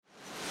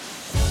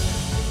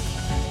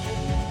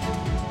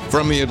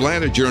From the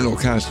Atlanta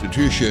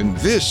Journal-Constitution,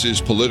 this is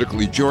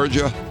Politically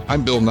Georgia.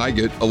 I'm Bill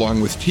Nigut,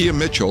 along with Tia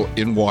Mitchell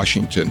in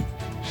Washington.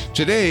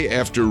 Today,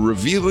 after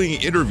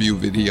revealing interview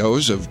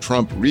videos of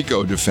Trump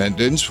RICO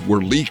defendants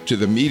were leaked to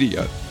the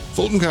media,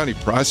 Fulton County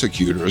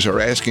prosecutors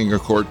are asking a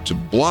court to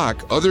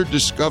block other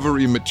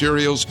discovery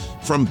materials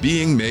from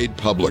being made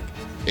public.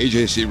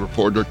 AJC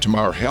reporter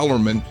Tamar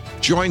Hallerman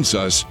joins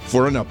us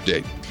for an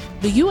update.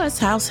 The U.S.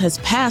 House has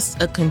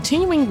passed a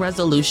continuing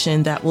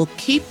resolution that will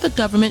keep the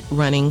government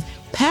running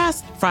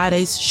past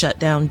Friday's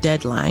shutdown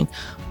deadline,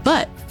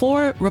 but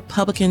 4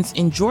 Republicans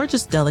in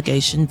Georgia's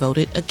delegation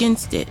voted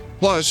against it.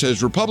 Plus,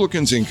 as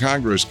Republicans in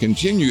Congress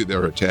continue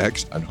their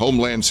attacks on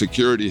Homeland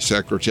Security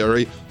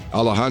Secretary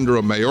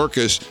Alejandro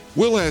Mayorkas,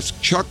 we'll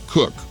ask Chuck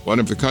Cook, one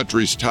of the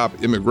country's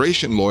top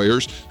immigration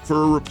lawyers,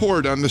 for a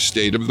report on the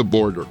state of the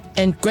border.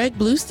 And Greg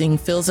Bluestein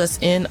fills us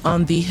in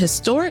on the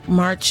historic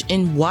march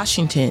in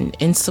Washington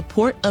in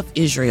support of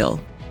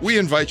Israel. We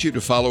invite you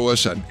to follow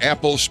us on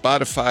Apple,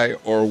 Spotify,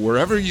 or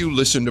wherever you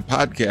listen to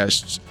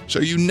podcasts so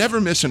you never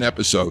miss an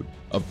episode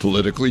of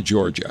Politically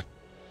Georgia.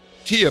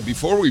 Tia,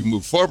 before we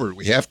move forward,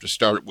 we have to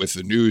start with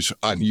the news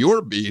on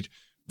your beat.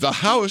 The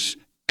House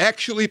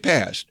actually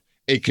passed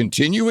a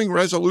continuing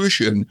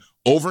resolution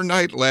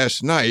overnight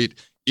last night.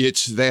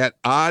 It's that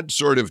odd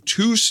sort of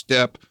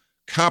two-step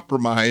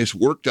compromise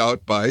worked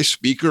out by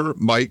Speaker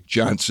Mike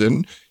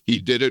Johnson. He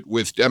did it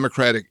with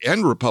Democratic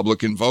and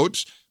Republican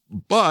votes,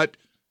 but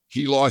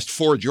he lost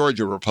 4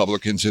 Georgia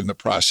Republicans in the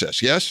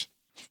process, yes?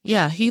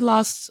 Yeah, he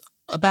lost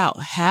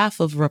about half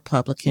of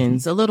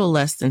Republicans, a little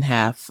less than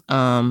half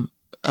of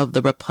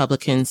the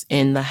Republicans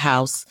in the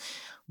House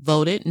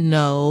voted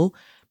no,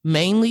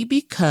 mainly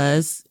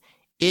because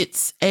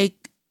it's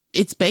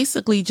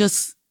basically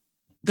just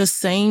the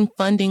same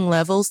funding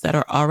levels that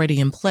are already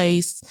in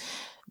place,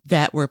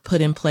 that were put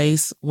in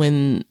place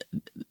when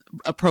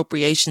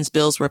appropriations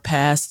bills were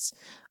passed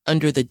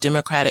under the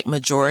Democratic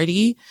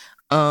majority.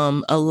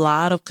 A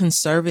lot of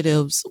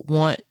conservatives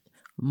want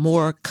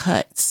more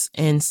cuts.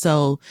 And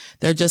so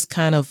they're just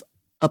kind of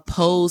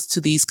opposed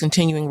to these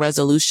continuing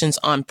resolutions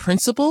on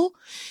principle.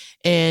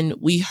 And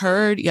we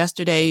heard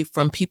yesterday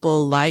from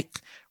people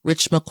like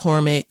Rich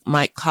McCormick,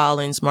 Mike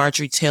Collins,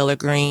 Marjorie Taylor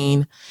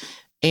Greene,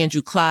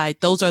 Andrew Clyde.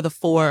 Those are the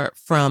 4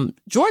 from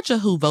Georgia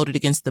who voted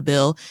against the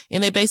bill.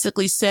 And they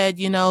basically said,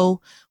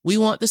 we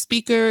want the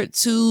speaker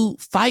to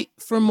fight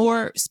for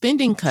more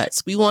spending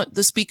cuts. We want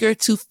the speaker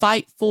to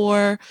fight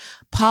for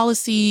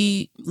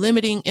policy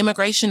limiting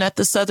immigration at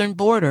the southern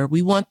border.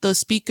 We want the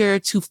speaker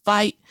to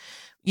fight,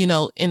 in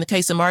the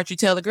case of Marjorie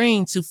Taylor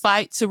Greene, to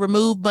fight to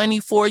remove money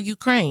for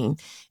Ukraine.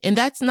 And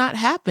that's not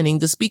happening.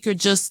 The speaker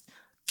just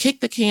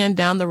kicked the can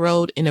down the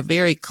road in a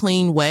very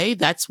clean way.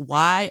 That's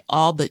why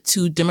all but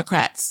 2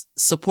 Democrats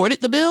supported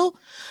the bill.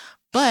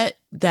 But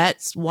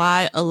that's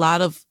why a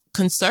lot of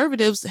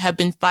conservatives have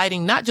been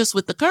fighting, not just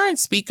with the current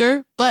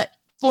speaker, but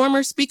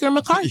former Speaker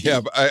McCarthy.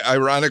 Yeah, but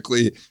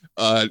ironically,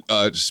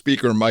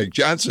 Speaker Mike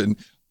Johnson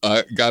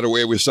got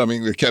away with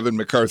something that Kevin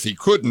McCarthy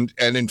couldn't.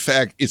 And in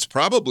fact, it's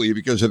probably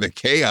because of the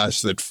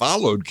chaos that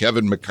followed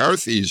Kevin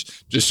McCarthy's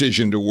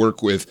decision to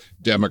work with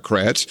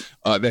Democrats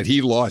that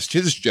he lost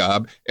his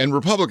job. And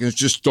Republicans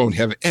just don't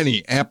have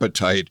any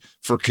appetite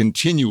for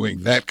continuing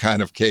that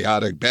kind of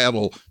chaotic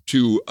battle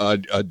to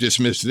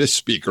dismiss this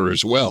speaker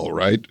as well,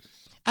 right?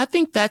 I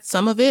think that's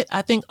some of it.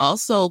 I think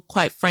also,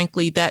 quite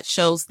frankly, that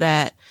shows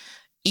that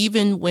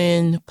even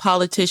when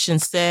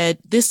politicians said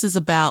this is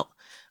about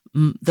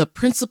the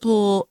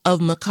principle of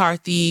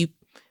McCarthy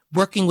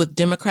working with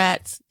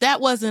Democrats,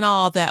 that wasn't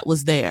all that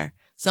was there.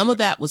 Some of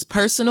that was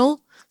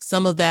personal.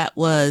 Some of that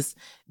was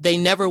they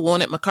never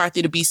wanted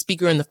McCarthy to be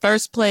speaker in the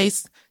first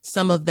place.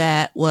 Some of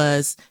that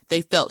was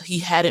they felt he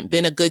hadn't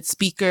been a good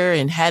speaker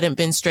and hadn't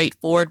been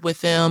straightforward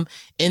with them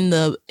in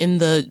the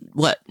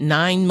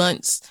 9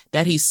 months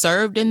that he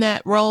served in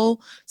that role.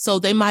 So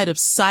they might have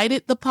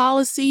cited the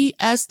policy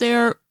as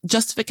their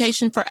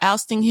justification for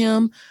ousting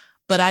him.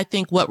 But I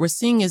think what we're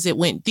seeing is it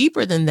went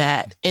deeper than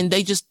that. And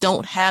they just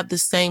don't have the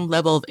same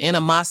level of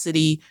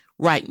animosity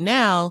right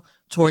now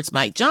towards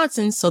Mike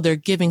Johnson. So they're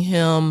giving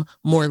him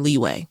more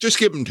leeway. Just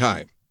give him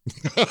time.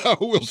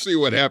 We'll see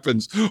what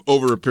happens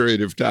over a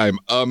period of time.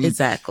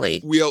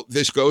 Exactly.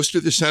 This goes to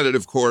the Senate,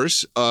 of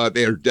course.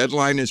 Their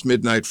deadline is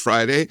midnight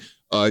Friday.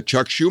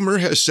 Chuck Schumer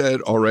has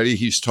said already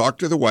he's talked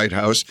to the White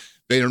House.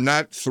 They are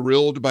not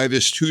thrilled by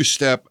this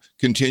 2-step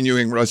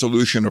continuing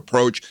resolution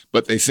approach,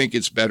 but they think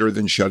it's better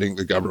than shutting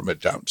the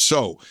government down.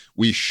 So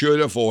we should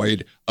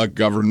avoid a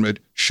government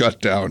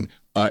shutdown,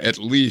 at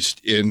least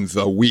in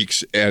the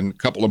weeks and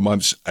couple of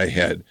months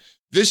ahead.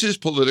 This is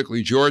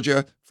Politically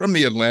Georgia from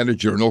the Atlanta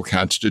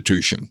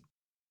Journal-Constitution.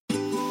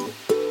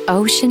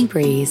 Ocean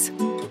breeze,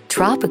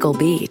 tropical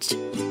beach,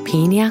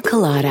 pina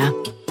colada.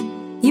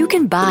 You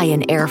can buy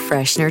an air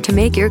freshener to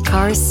make your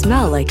car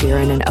smell like you're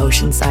in an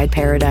oceanside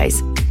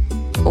paradise.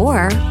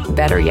 Or,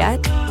 better yet,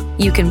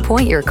 you can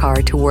point your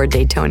car toward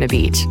Daytona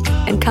Beach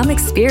and come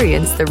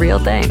experience the real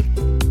thing.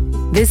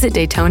 Visit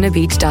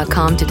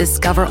DaytonaBeach.com to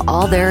discover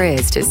all there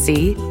is to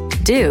see,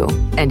 do,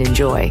 and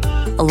enjoy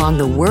along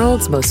the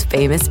world's most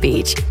famous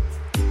beach.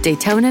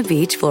 Daytona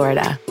Beach,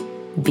 Florida.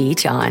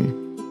 Beach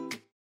on.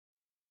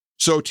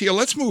 So, Tia,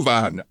 let's move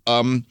on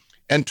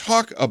and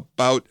talk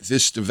about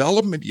this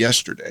development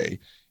yesterday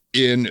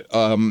in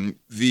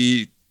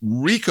the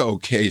RICO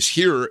case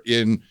here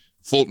in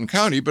Fulton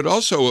County, but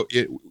also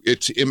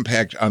its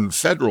impact on the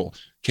federal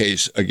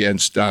case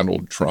against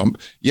Donald Trump.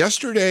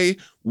 Yesterday,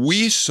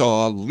 we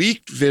saw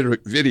leaked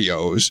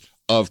videos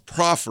of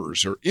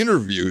proffers or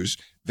interviews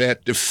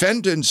that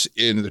defendants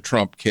in the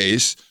Trump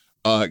case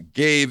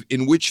gave,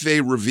 in which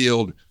they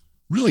revealed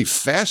really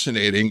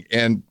fascinating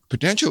and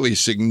potentially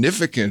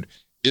significant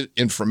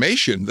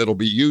information that'll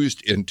be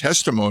used in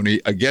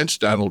testimony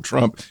against Donald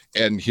Trump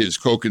and his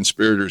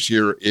co-conspirators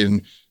here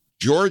in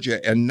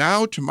Georgia. And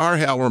now Tamar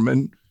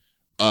Hallerman,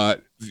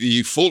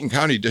 the Fulton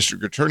County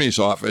District Attorney's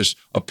Office,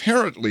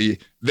 apparently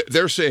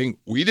they're saying,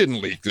 we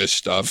didn't leak this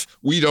stuff.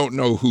 We don't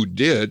know who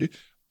did.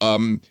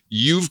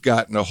 You've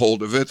gotten a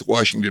hold of it. The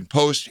Washington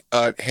Post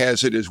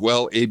has it as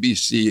well,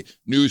 ABC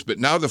News. But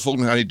now the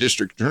Fulton County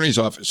District Attorney's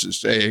Office is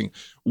saying,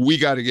 we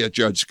got to get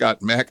Judge Scott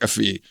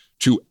McAfee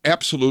to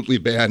absolutely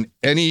ban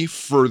any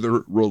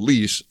further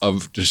release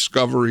of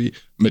discovery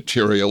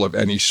material of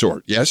any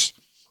sort. Yes?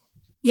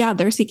 Yeah,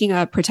 they're seeking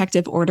a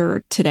protective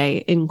order today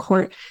in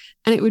court.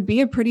 And it would be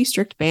a pretty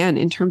strict ban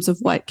in terms of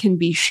what can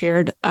be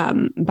shared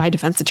by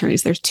defense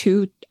attorneys. There's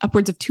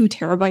upwards of 2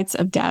 terabytes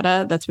of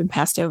data that's been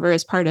passed over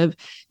as part of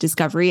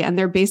discovery. And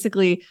they're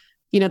basically,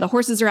 the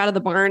horses are out of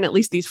the barn. At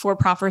least these 4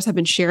 proffers have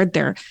been shared.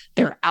 They're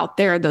out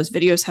there. Those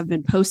videos have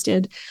been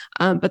posted.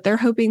 But they're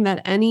hoping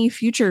that any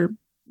future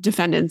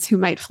defendants who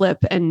might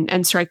flip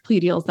and strike plea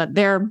deals, that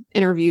their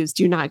interviews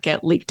do not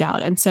get leaked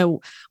out. And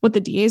so what the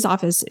DA's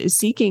office is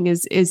seeking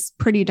is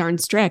pretty darn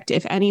strict.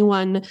 If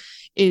anyone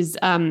is,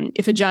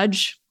 if a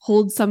judge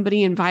holds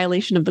somebody in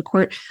violation of the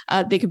court,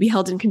 they could be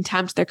held in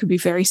contempt. There could be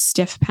very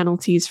stiff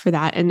penalties for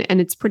that. And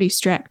it's pretty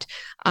strict.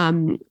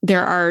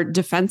 There are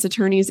defense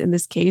attorneys in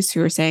this case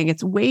who are saying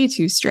it's way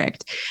too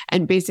strict.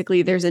 And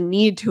basically there's a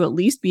need to at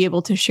least be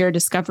able to share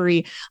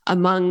discovery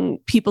among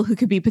people who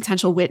could be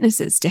potential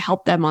witnesses to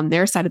help them on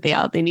their side of the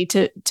aisle. They need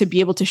to be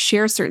able to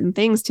share certain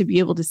things to be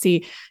able to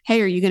see,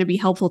 hey, are you going to be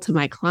helpful to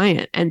my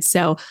client? And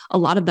so a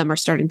lot of them are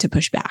starting to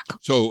push back.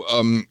 So,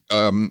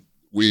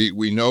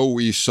 We know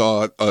we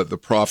saw the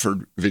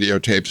proffered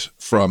videotapes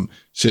from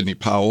Sidney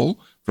Powell,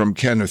 from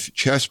Kenneth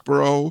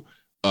Chesbrough,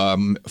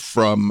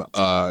 from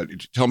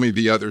tell me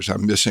the others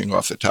I'm missing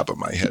off the top of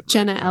my head.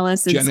 Jenna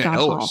Ellis and Scott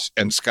Hall.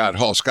 And Scott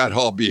Hall. Scott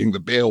Hall being the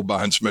bail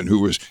bondsman who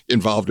was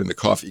involved in the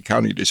Coffee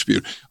County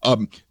dispute.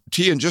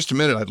 T, in just a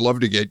minute, I'd love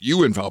to get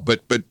you involved,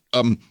 but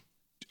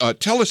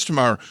tell us,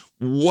 Tamar,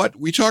 what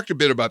we talked a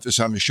bit about this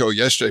on the show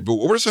yesterday, but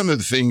what were some of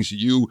the things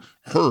you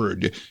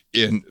heard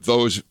in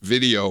those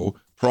video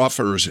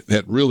proffers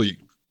that really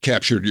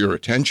captured your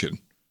attention?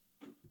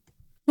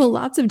 Well,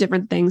 lots of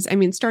different things. I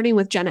mean, starting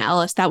with Jenna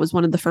Ellis, that was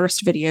one of the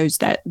first videos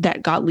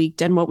that got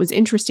leaked. And what was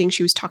interesting,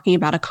 she was talking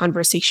about a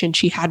conversation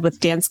she had with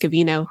Dan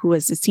Scavino, who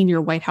was a senior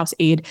White House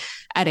aide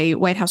at a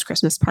White House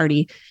Christmas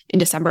party in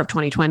December of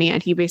 2020.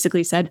 And he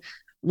basically said,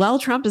 well,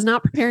 Trump is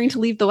not preparing to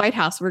leave the White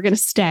House. We're going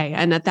to stay.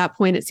 And at that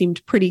point, it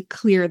seemed pretty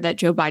clear that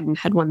Joe Biden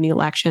had won the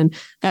election.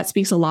 That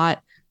speaks a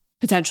lot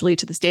potentially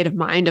to the state of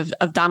mind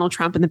of Donald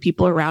Trump and the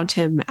people around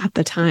him at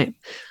the time.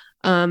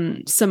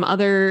 Some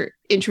other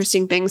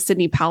interesting things,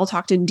 Sidney Powell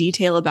talked in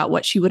detail about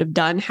what she would have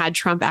done had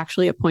Trump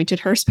actually appointed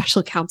her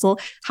special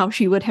counsel, how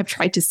she would have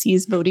tried to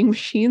seize voting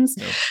machines,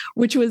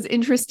 which was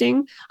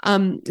interesting.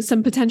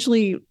 Some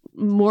potentially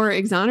more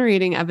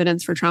exonerating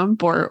evidence for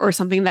Trump or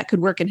something that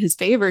could work in his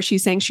favor.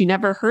 She's saying she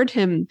never heard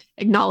him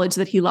acknowledge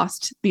that he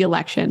lost the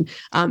election.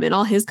 And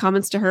all his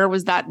comments to her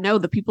was that, no,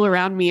 the people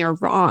around me are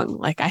wrong.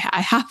 Like I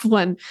have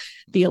won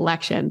the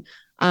election.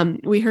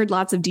 We heard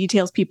lots of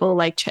details, people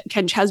like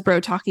Ken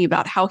Chesbrough talking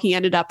about how he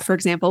ended up, for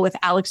example, with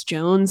Alex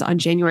Jones on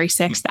January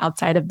 6th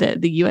outside of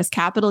the U.S.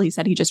 Capitol. He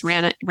said he just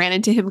ran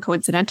into him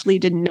coincidentally,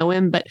 didn't know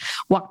him, but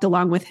walked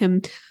along with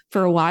him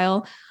for a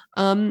while.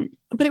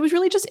 But it was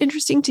really just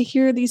interesting to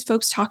hear these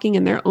folks talking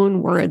in their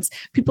own words.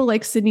 People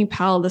like Sidney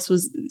Powell, this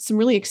was some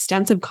really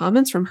extensive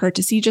comments from her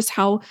to see just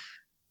how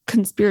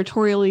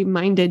conspiratorially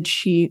minded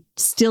she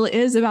still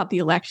is about the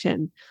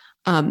election.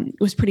 It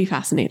was pretty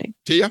fascinating.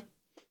 Tia?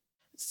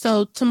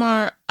 So,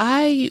 Tamar,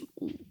 I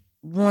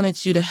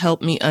wanted you to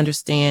help me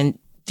understand.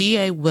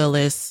 D.A.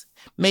 Willis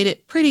made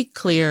it pretty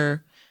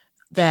clear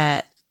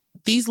that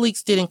these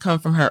leaks didn't come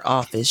from her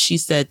office. She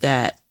said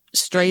that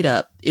straight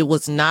up. It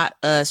was not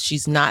us.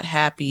 She's not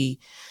happy.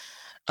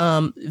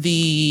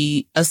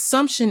 The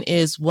assumption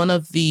is one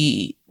of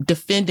the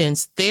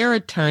defendants, their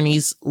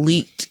attorneys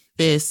leaked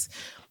this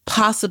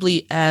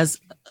possibly as,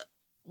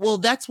 well,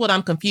 that's what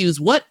I'm confused.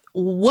 What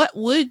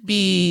would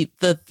be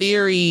the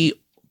theory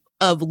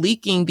of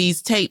leaking these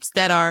tapes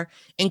that are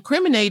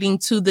incriminating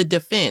to the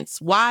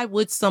defense? Why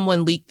would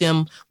someone leak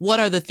them? What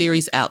are the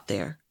theories out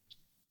there?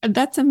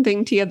 That's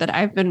something, Tia, that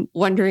I've been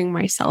wondering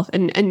myself.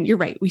 And you're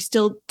right. We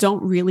still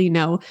don't really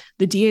know.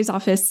 The DA's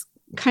office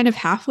kind of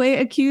halfway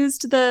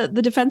accused the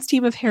defense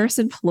team of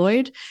Harrison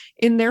Floyd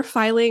in their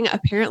filing.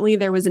 Apparently,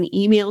 there was an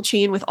email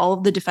chain with all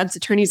of the defense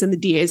attorneys in the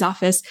DA's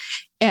office.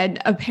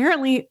 And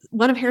apparently,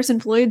 one of Harrison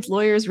Floyd's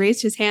lawyers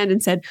raised his hand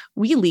and said,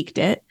 "We leaked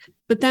it."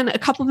 But then a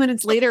couple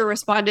minutes later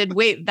responded,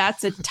 "Wait,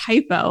 that's a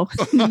typo."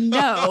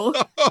 No.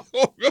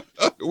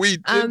 We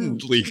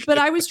didn't leak it. But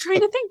I was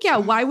trying to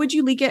think, why would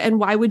you leak it? And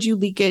why would you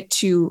leak it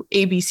to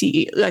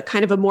ABC, like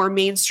kind of a more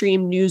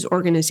mainstream news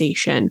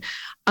organization?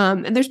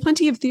 And there's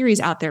plenty of theories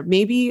out there.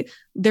 Maybe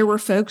there were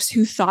folks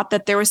who thought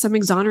that there was some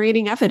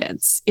exonerating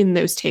evidence in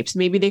those tapes.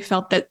 Maybe they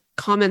felt that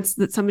comments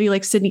that somebody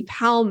like Sidney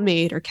Powell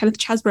made or Kenneth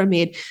Chesebro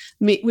made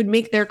would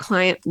make their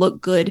client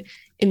look good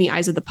in the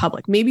eyes of the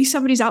public. Maybe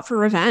somebody's out for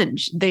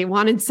revenge. They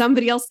wanted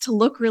somebody else to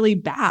look really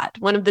bad,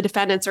 one of the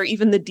defendants or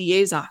even the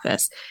DA's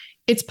office.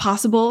 It's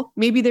possible.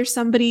 Maybe there's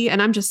somebody,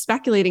 and I'm just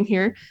speculating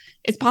here,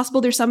 it's possible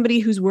there's somebody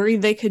who's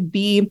worried they could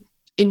be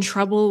in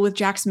trouble with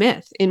Jack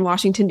Smith in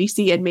Washington,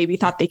 D.C., and maybe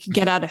thought they could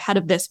get out ahead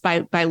of this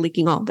by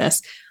leaking all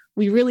this.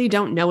 We really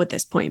don't know at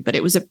this point, but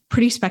it was a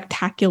pretty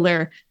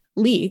spectacular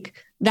leak.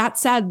 That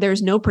said,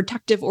 there's no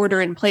protective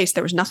order in place.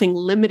 There was nothing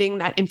limiting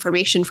that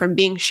information from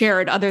being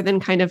shared other than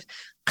kind of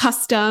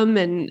custom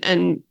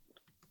and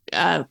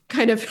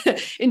kind of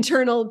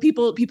internal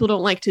people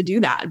don't like to do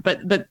that,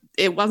 but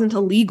it wasn't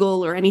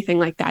illegal or anything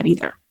like that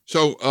either.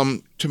 So,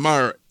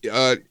 Tamar,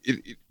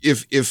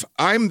 if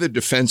I'm the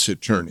defense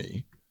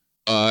attorney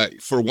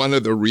for one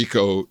of the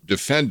RICO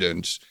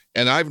defendants,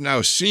 and I've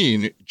now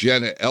seen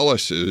Jenna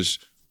Ellis's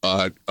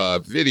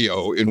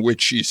video in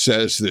which she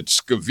says that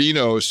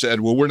Scavino said,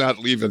 "Well, we're not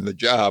leaving the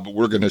job.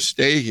 We're going to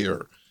stay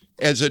here."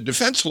 As a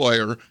defense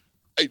lawyer,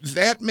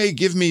 that may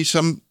give me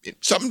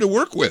something to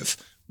work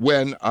with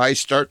when I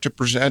start to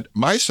present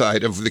my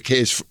side of the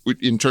case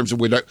in terms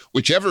of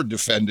whichever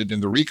defendant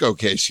in the RICO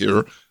case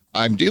here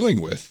I'm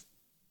dealing with.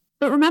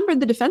 But remember,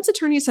 the defense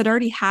attorneys had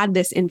already had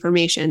this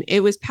information.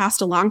 It was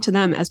passed along to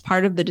them as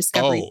part of the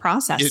discovery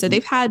process. So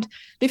they've had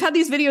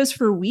these videos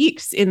for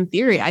weeks in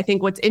theory. I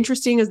think what's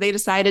interesting is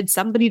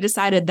somebody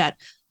decided that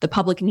the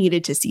public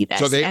needed to see this.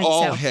 So they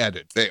had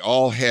it. They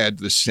all had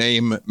the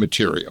same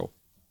material.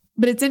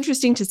 But it's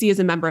interesting to see as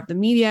a member of the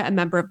media, a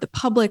member of the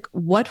public,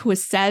 what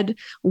was said,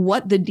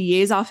 what the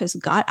DA's office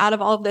got out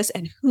of all of this,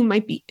 and who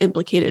might be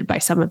implicated by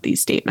some of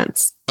these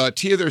statements.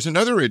 Tia, there's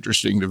another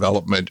interesting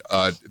development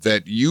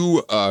that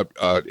you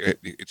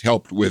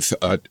helped with,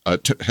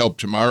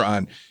 helped Tamar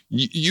on.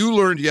 You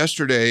learned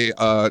yesterday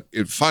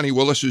Fani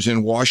Willis was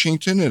in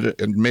Washington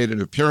and made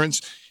an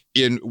appearance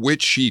in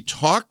which she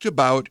talked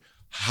about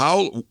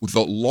how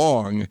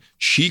long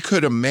she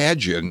could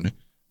imagine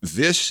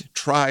this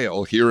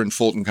trial here in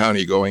Fulton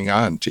County going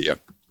on, Tia.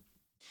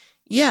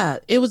 Yeah,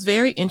 it was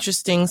very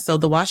interesting. So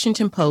the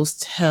Washington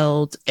Post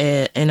held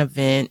an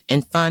event,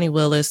 and Fani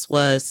Willis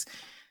was,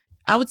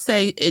 I would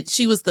say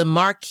she was the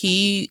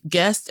marquee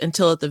guest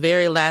until at the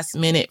very last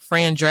minute,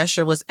 Fran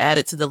Drescher was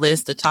added to the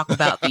list to talk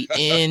about the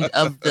end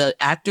of the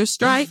actor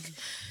strike.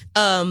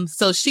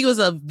 So she was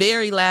a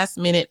very last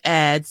minute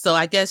ad. So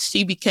I guess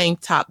she became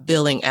top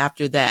billing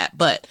after that.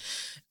 But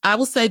I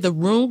will say the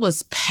room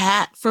was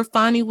packed for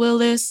Fani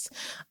Willis.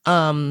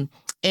 And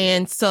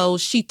so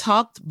she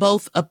talked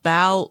both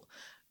about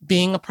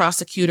being a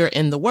prosecutor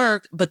in the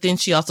work, but then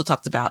she also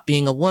talked about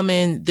being a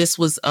woman. This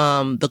was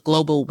the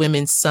Global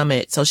Women's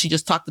Summit. So she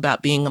just talked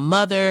about being a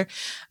mother.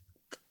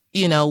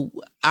 You know,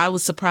 I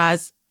was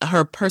surprised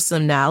her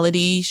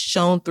personality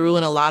shone through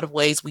in a lot of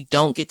ways we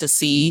don't get to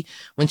see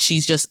when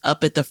she's just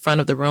up at the front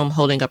of the room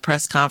holding a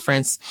press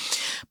conference.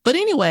 But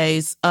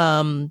anyways,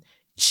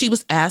 she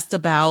was asked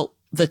about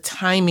the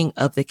timing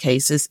of the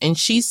cases. And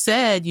she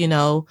said, you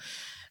know,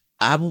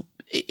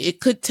 it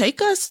could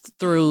take us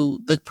through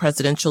the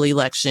presidential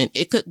election.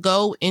 It could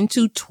go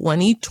into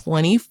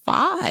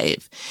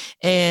 2025.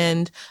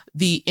 And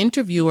the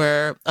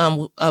interviewer,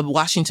 a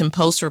Washington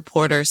Post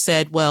reporter,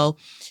 said, well,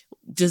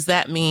 does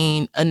that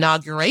mean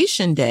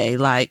Inauguration Day?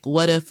 Like,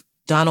 what if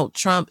Donald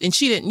Trump, and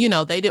she didn't, you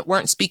know,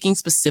 weren't speaking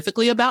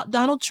specifically about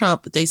Donald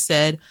Trump, but they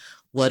said,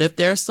 what if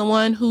there's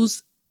someone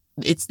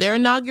it's their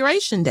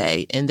inauguration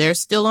day and they're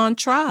still on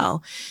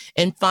trial?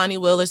 And Fani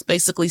Willis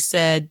basically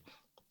said,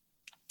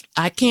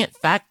 I can't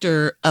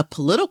factor a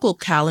political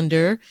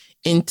calendar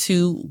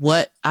into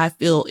what I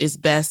feel is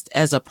best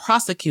as a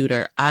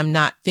prosecutor. I'm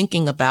not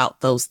thinking about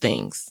those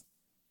things.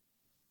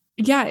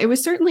 Yeah, it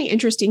was certainly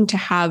interesting to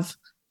have,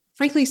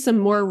 frankly, some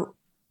more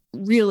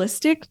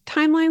realistic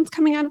timelines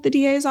coming out of the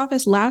DA's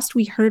office. Last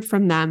we heard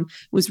from them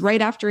was right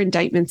after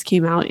indictments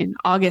came out in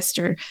August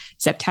or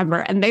September.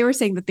 And they were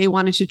saying that they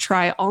wanted to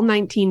try all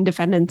 19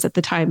 defendants at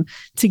the time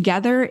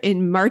together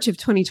in March of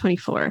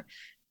 2024.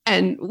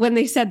 And when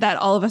they said that,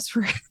 all of us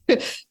were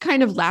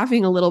kind of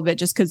laughing a little bit,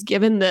 just because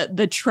given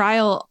the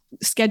trial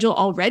schedule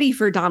already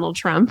for Donald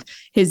Trump,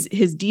 his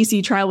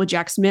DC trial with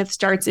Jack Smith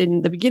starts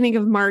in the beginning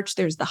of March.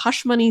 There's the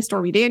hush money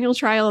Stormy Daniels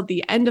trial at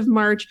the end of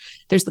March.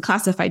 There's the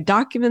classified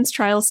documents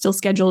trial still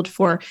scheduled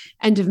for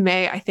end of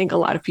May. I think a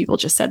lot of people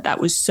just said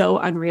that was so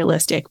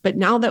unrealistic. But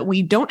now that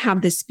we don't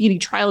have this speedy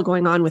trial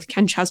going on with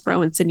Ken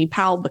Chesebro and Sidney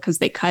Powell because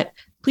they cut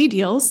plea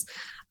deals,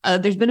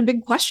 there's been a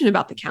big question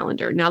about the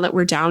calendar. Now that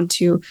we're down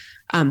to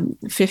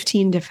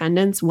 15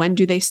 defendants, when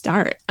do they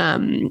start?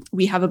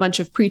 We have a bunch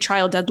of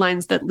pretrial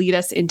deadlines that lead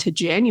us into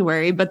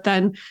January, but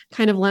then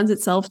kind of lends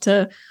itself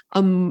to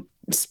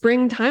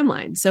spring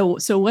timeline.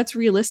 So what's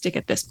realistic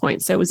at this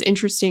point? So it was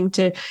interesting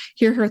to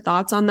hear her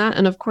thoughts on that.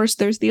 And of course,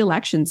 there's the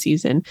election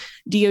season.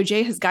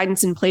 DOJ has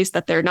guidance in place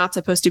that they're not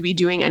supposed to be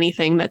doing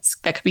anything that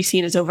could be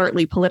seen as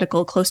overtly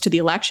political close to the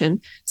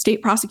election.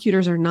 State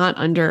prosecutors are not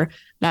under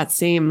that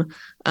same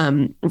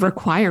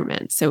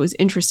requirement. So it was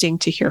interesting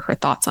to hear her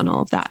thoughts on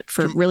all of that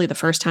for really the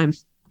first time.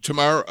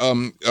 Tamar,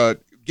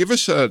 give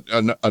us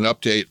an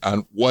update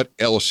on what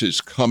else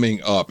is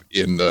coming up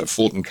in the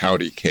Fulton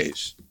County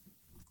case.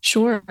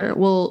 Sure.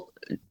 Well,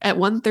 at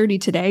 1:30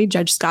 today,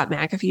 Judge Scott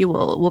McAfee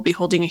will be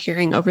holding a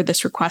hearing over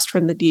this request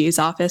from the DA's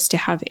office to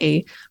have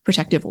a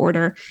protective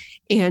order.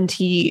 And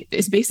he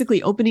is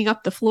basically opening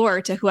up the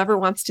floor to whoever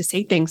wants to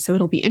say things. So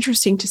it'll be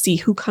interesting to see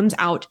who comes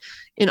out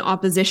in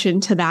opposition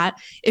to that.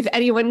 If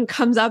anyone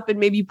comes up and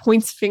maybe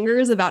points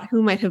fingers about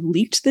who might have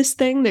leaked this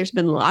thing, there's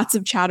been lots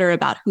of chatter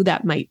about who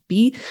that might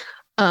be.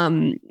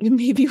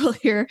 Maybe we'll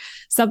hear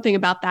something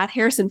about that.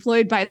 Harrison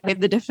Floyd, by the way,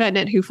 the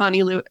defendant who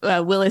Fani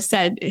Willis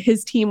said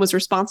his team was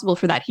responsible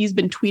for that. He's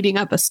been tweeting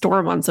up a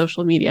storm on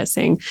social media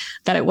saying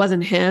that it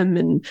wasn't him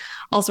and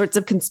all sorts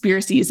of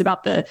conspiracies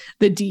about the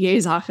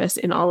DA's office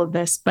in all of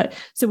this. But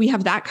so we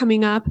have that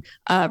coming up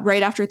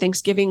right after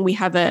Thanksgiving. We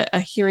have a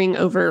hearing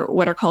over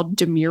what are called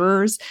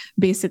demurrers,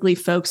 basically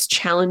folks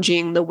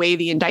challenging the way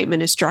the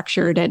indictment is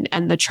structured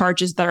and the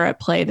charges that are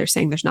at play. They're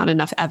saying there's not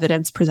enough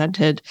evidence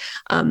presented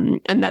and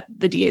that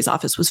the DA's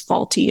office was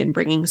faulty in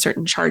bringing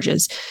certain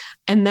charges.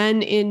 And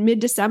then in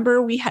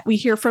mid-December, we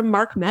hear from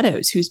Mark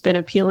Meadows, who's been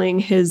appealing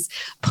his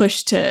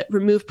push to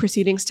remove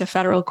proceedings to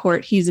federal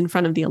court. He's in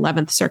front of the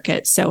 11th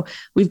Circuit. So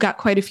we've got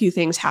quite a few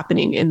things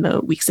happening in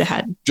the weeks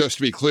ahead. Just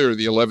to be clear,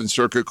 the 11th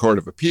Circuit Court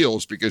of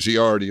Appeals, because he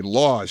already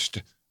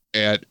lost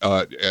at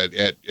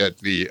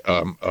the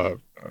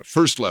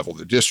first level,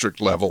 the district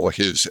level,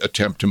 his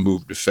attempt to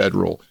move to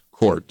federal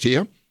court.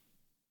 Tia?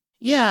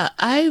 Yeah,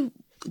 I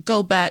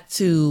go back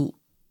to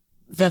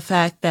the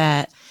fact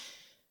that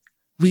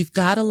we've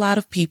got a lot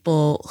of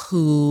people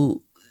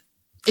who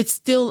it's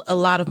still a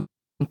lot of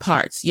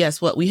parts. Yes,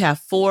 we have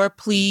 4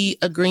 plea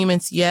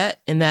agreements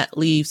yet, and that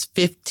leaves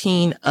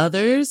 15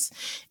 others.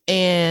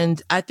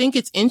 And I think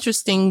it's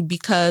interesting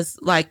because,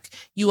 like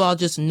you all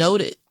just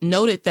noted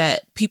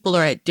that people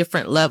are at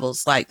different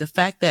levels. Like the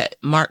fact that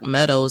Mark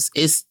Meadows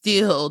is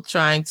still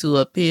trying to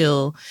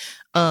appeal.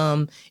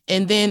 And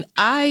then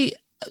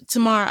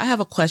Tamar, I have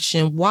a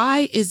question.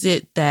 Why is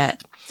it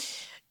that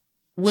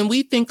when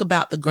we think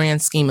about the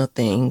grand scheme of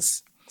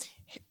things,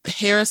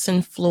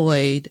 Harrison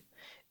Floyd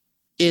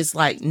is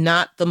like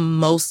not the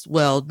most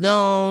well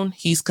known.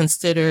 He's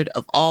considered,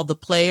 of all the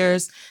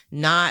players,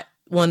 not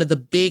one of the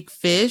big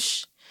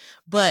fish,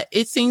 but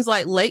it seems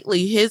like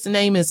lately his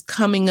name is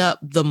coming up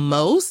the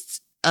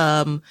most.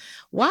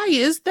 Why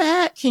is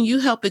that? Can you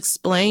help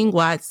explain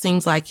why it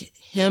seems like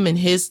him and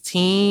his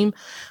team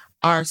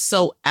are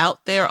so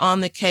out there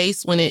on the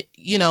case when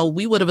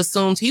we would have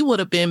assumed he would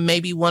have been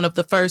maybe one of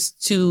the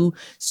first to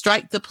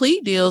strike the plea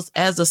deals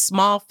as a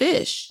small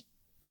fish?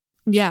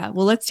 Yeah,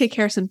 well, let's take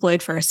Harrison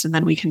Floyd first, and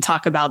then we can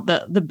talk about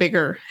the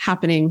bigger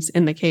happenings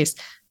in the case.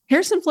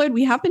 Harrison Floyd,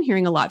 we have been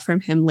hearing a lot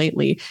from him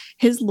lately.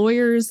 His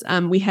lawyers,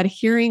 we had a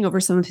hearing over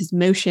some of his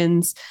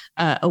motions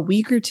a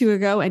week or two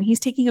ago, and he's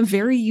taking a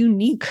very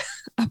unique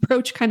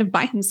approach kind of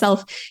by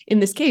himself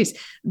in this case.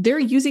 They're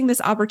using this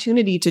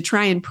opportunity to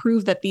try and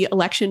prove that the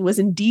election was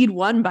indeed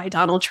won by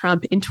Donald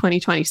Trump in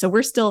 2020. So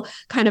we're still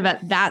kind of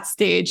at that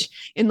stage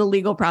in the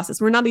legal process.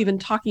 We're not even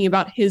talking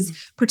about his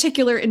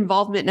particular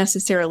involvement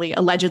necessarily,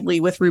 allegedly,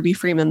 with Ruby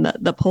Freeman,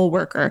 the poll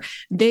worker.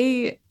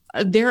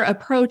 Their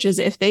approach is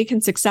if they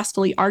can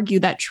successfully argue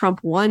that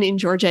Trump won in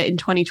Georgia in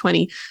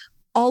 2020,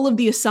 all of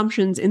the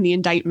assumptions in the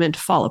indictment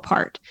fall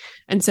apart.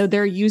 And so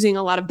they're using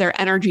a lot of their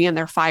energy and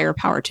their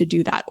firepower to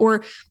do that.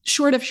 Or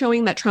short of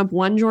showing that Trump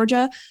won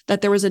Georgia, that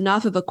there was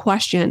enough of a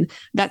question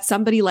that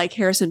somebody like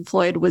Harrison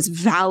Floyd was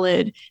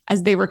valid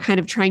as they were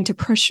kind of trying to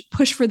push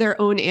for their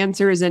own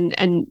answers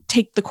and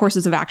take the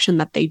courses of action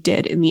that they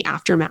did in the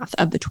aftermath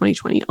of the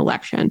 2020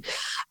 election.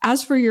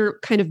 As for your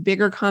kind of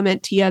bigger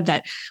comment, Tia,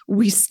 that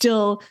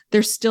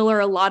there still are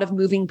a lot of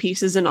moving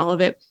pieces in all of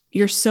it,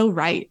 you're so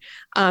right.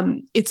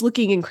 It's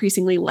looking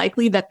increasingly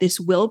likely that this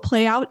will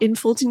play out in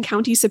Fulton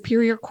County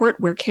Superior Court,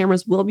 where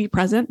cameras will be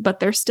present, but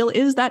there still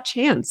is that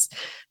chance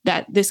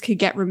that this could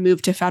get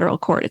removed to federal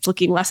court. It's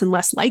looking less and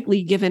less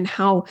likely given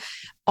how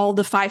all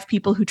the 5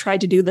 people who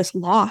tried to do this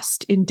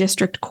lost in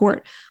district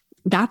court.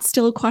 That's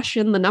still a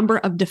question. The number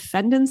of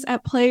defendants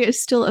at play is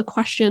still a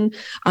question.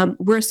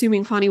 We're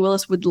assuming Fani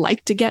Willis would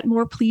like to get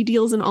more plea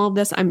deals in all of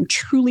this. I'm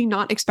truly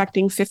not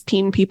expecting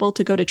 15 people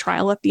to go to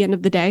trial at the end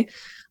of the day.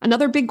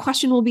 Another big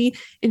question will be,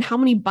 in how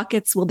many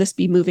buckets will this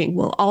be moving?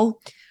 Will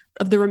all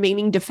of the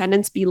remaining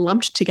defendants be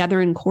lumped together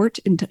in court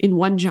in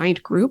one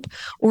giant group?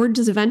 Or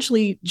does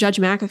eventually Judge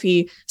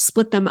McAfee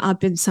split them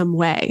up in some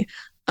way?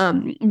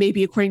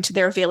 maybe according to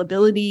their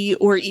availability,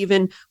 or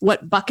even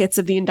what buckets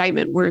of the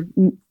indictment were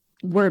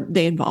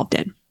they involved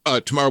in.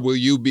 Tomorrow, will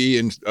you be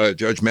in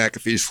Judge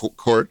McAfee's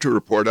court to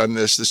report on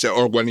this,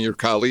 or one of your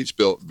colleagues,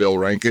 Bill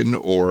Rankin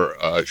or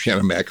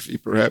Shannon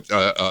McAfee, perhaps,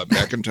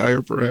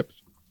 McIntyre, perhaps?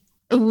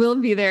 We'll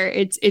be there.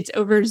 It's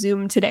over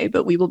Zoom today,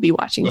 but we will be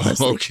watching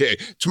closely. Okay.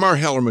 Tamar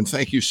Hallerman,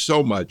 thank you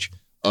so much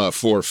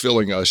for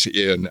filling us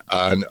in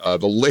on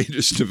the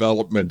latest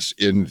developments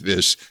in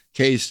this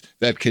case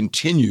that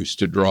continues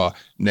to draw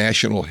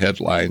national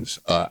headlines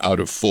out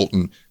of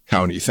Fulton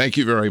County. Thank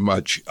you very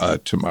much,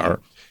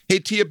 Tamar. Hey,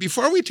 Tia,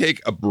 before we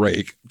take a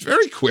break,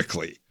 very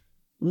quickly,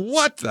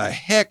 what the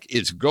heck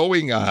is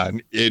going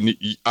on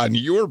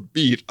your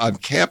beat on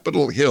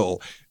Capitol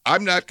Hill?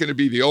 I'm not going to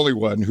be the only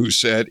one who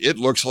said it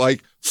looks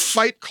like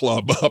Fight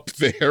Club up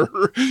there.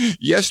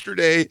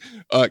 Yesterday,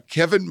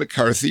 Kevin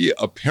McCarthy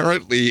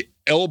apparently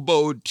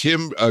elbowed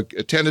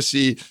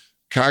Tennessee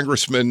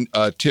Congressman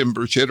Tim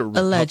Burchett,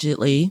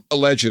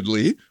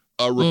 allegedly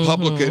a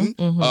Republican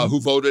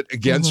who voted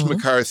against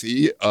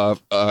McCarthy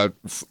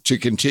to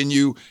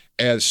continue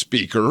as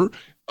Speaker.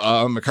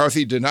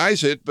 McCarthy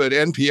denies it, but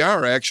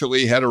NPR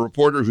actually had a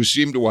reporter who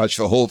seemed to watch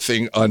the whole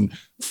thing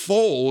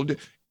unfold.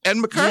 And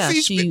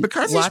McCarthy's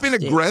been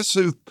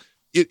aggressive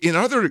in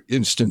other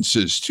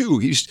instances, too.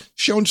 He's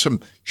shown some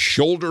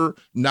shoulder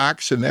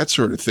knocks and that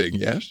sort of thing,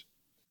 yes?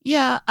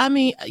 Yeah, I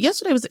mean,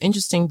 yesterday was an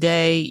interesting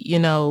day. You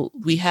know,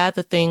 we had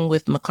the thing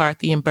with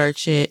McCarthy and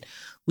Burchett.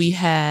 We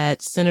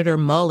had Senator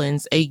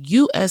Mullins, a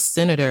U.S.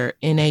 senator,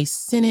 in a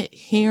Senate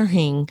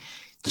hearing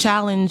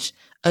challenge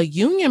a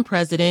union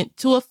president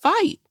to a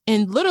fight.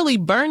 And literally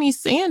Bernie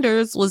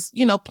Sanders was,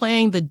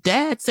 playing the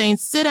dad saying,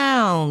 sit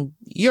down,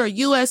 you're a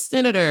U.S.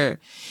 senator.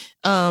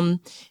 And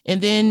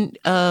then,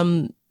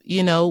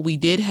 we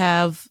did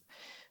have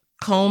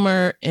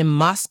Comer and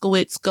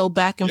Moskowitz go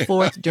back and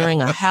forth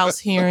during a House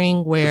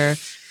hearing where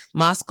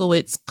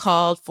Moskowitz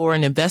called for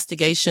an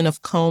investigation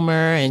of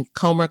Comer and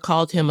Comer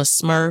called him a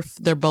Smurf.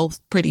 They're both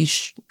pretty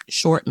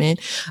short men.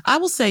 I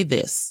will say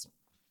this.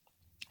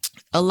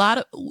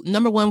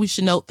 Number one, we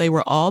should note they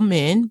were all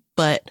men,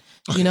 but,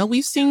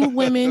 we've seen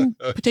women,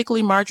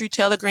 particularly Marjorie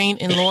Taylor Greene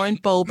and Lauren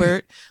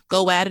Boebert,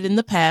 go at it in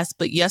the past.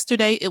 But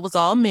yesterday it was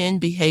all men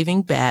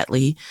behaving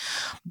badly.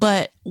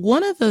 But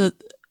one of the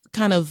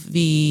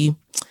the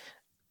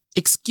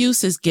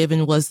excuses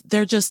given was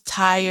they're just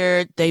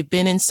tired. They've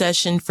been in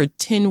session for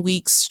 10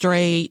 weeks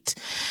straight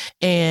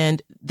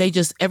and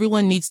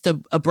everyone needs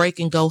a break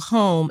and go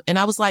home. And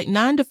I was like,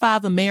 9 to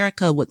 5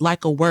 America would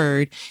like a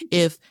word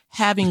if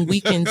having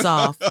weekends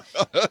off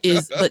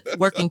but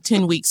working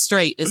 10 weeks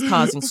straight is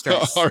causing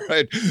stress. All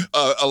right.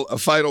 A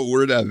final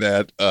word on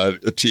that,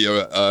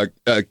 Tia.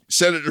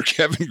 Senator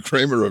Kevin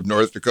Cramer of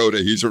North Dakota,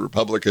 he's a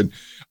Republican,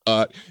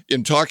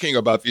 in talking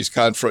about these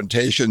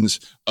confrontations,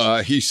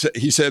 he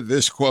said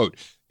this quote,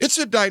 "It's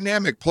a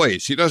dynamic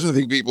place." He doesn't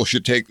think people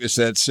should take this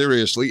that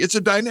seriously. It's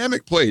a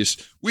dynamic place.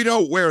 We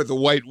don't wear the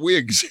white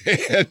wigs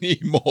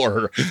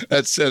anymore.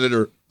 That's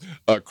Senator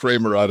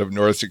Cramer out of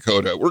North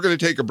Dakota. We're going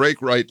to take a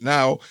break right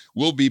now.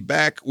 We'll be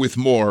back with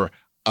more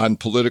on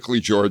Politically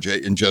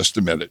Georgia in just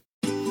a minute.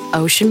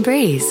 Ocean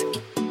breeze,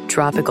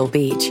 tropical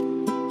beach.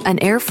 An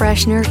air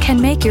freshener can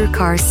make your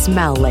car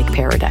smell like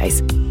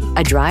paradise.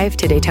 A drive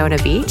to Daytona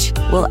Beach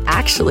will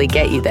actually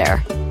get you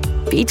there.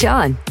 Beach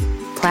on.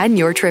 Plan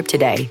your trip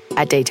today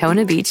at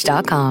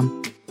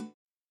DaytonaBeach.com.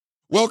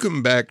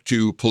 Welcome back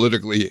to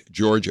Politically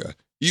Georgia.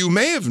 You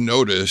may have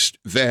noticed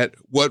that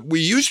what we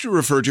used to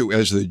refer to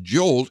as the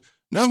Jolt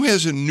now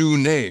has a new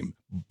name,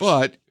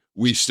 but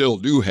we still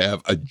do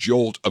have a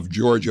jolt of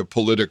Georgia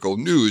political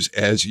news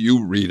as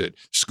you read it.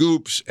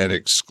 Scoops and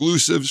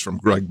exclusives from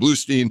Greg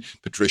Bluestein,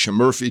 Patricia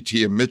Murphy,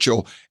 Tia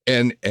Mitchell,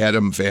 and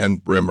Adam Van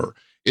Brimmer.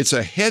 It's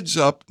a heads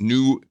up to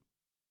new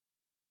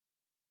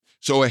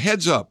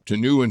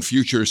and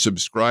future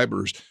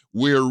subscribers.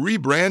 We're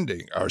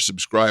rebranding our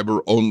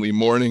subscriber-only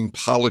morning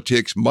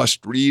politics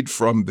must-read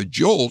from The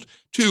Jolt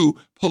to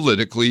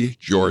Politically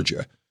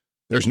Georgia.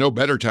 There's no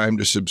better time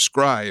to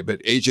subscribe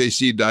at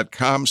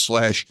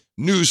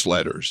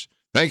ajc.com/newsletters.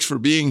 Thanks for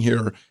being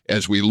here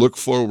as we look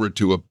forward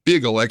to a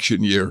big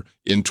election year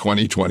in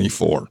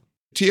 2024.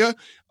 Tia,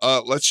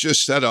 let's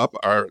just set up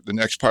the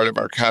next part of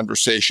our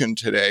conversation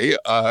today.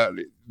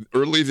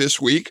 Early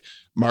this week,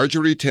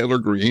 Marjorie Taylor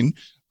Greene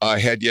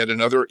had yet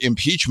another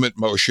impeachment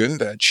motion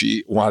that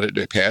she wanted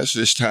to pass.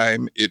 This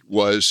time it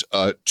was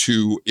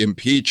to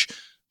impeach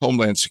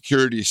Homeland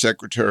Security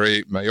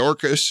Secretary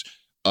Mayorkas.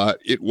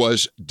 It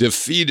was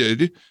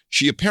defeated.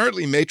 She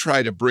apparently may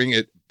try to bring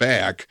it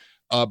back.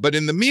 But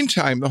in the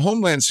meantime, the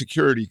Homeland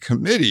Security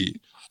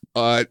Committee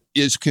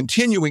is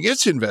continuing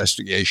its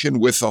investigation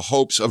with the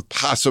hopes of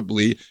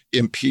possibly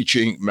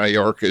impeaching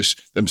Mayorkas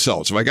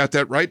themselves. Have I got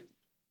that right?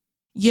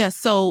 Yes.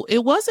 So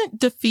it wasn't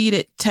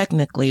defeated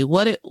technically.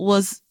 What it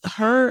was,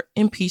 her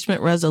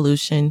impeachment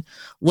resolution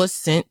was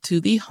sent to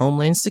the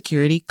Homeland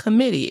Security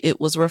Committee. It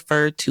was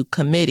referred to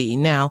committee.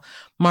 Now,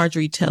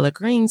 Marjorie Taylor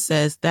Greene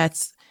says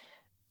that's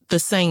the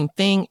same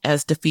thing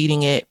as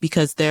defeating it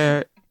because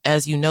they're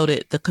as you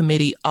noted, the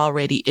committee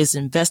already is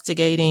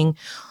investigating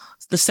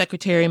the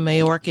Secretary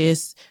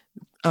Mayorkas.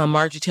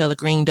 Marjorie Taylor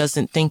Greene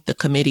doesn't think the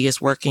committee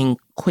is working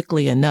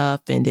quickly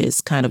enough and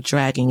is kind of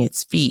dragging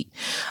its feet.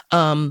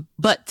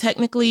 But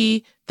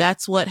technically,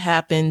 that's what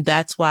happened.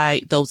 That's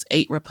why those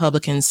 8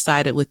 Republicans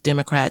sided with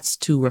Democrats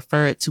to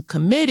refer it to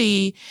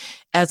committee,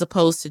 as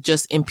opposed to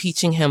just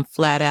impeaching him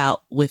flat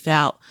out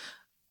without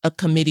a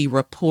committee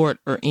report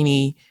or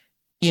any,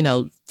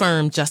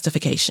 firm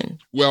justification.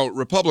 Well,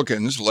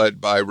 Republicans, led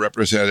by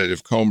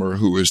Representative Comer,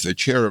 who is the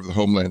chair of the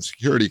Homeland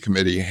Security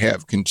Committee,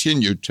 have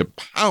continued to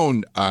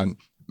pound on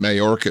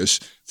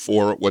Mayorkas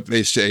for what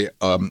they say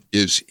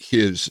is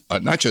his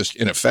not just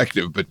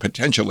ineffective, but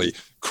potentially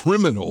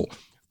criminal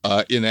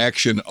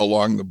inaction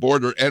along the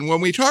border. And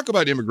when we talk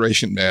about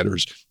immigration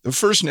matters, the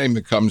first name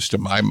that comes to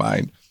my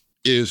mind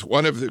is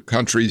one of the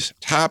country's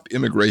top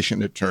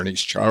immigration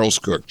attorneys,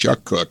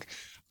 Chuck Cook,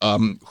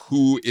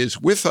 who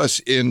is with us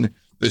in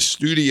the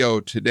studio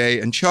today.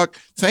 And Chuck,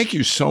 thank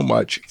you so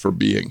much for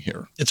being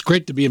here. It's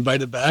great to be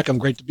invited back. I'm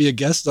great to be a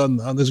guest on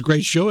this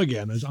great show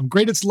again. I'm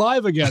great it's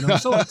live again. I'm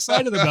so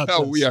excited about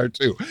this. We are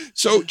too.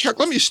 So, Chuck,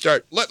 let me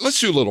start.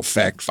 Let's do a little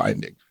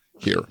fact-finding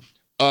here.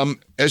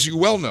 As you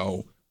well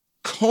know,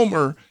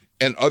 Comer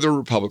and other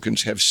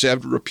Republicans have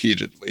said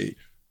repeatedly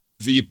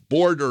the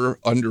border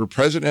under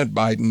President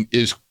Biden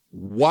is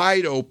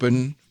wide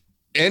open.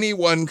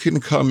 Anyone can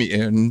come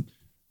in.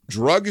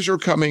 Drugs are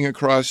coming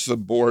across the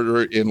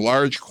border in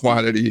large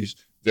quantities.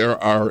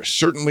 There are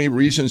certainly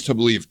reasons to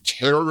believe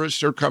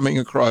terrorists are coming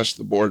across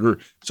the border.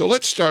 So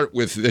let's start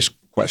with this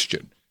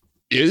question.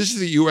 Is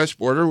the U.S.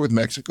 border with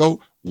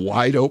Mexico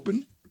wide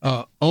open?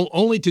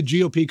 Only to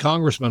GOP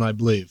congressmen, I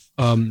believe.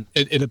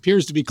 It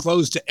appears to be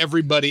closed to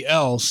everybody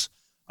else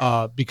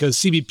because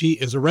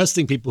CBP is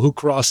arresting people who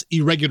cross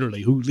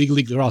irregularly, who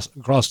legally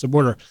cross the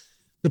border.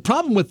 The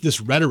problem with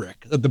this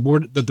rhetoric that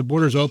the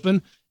border's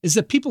open is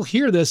that people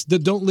hear this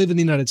that don't live in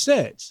the United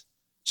States.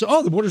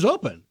 So, the border's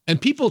open. And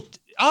people,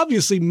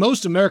 obviously,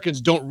 most Americans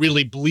don't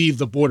really believe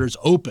the border's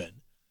open.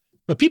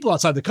 But people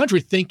outside the country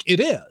think it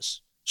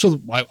is.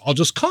 So I'll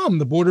just come.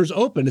 The border's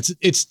open.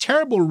 It's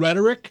terrible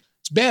rhetoric.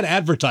 It's bad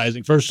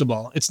advertising, first of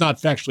all. It's not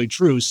factually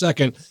true.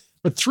 Second,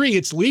 but 3,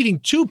 it's leading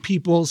to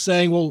people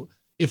saying, well,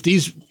 if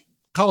these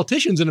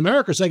politicians in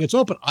America are saying it's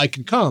open, I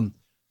can come.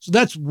 So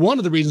that's one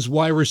of the reasons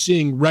why we're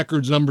seeing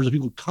record numbers of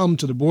people come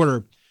to the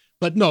border.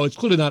 But no, it's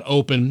clearly not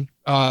open.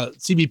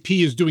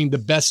 CBP is doing the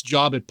best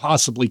job it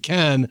possibly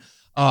can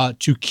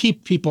to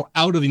keep people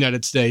out of the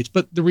United States.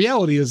 But the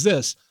reality is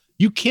this.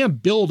 You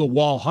can't build a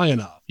wall high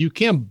enough. You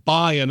can't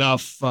buy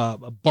enough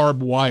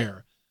barbed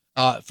wire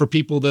for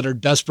people that are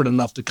desperate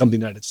enough to come to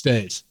the United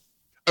States.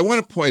 I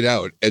want to point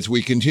out, as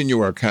we continue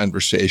our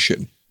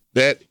conversation,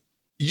 that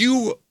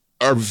you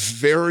are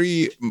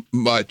very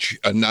much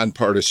a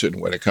nonpartisan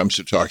when it comes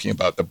to talking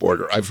about the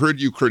border. I've heard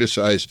you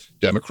criticize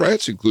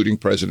Democrats, including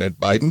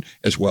President Biden,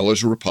 as well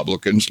as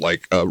Republicans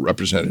like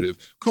Representative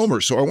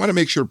Comer. So I want to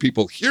make sure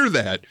people hear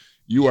that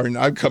you are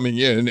not coming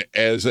in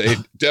as a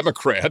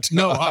Democrat.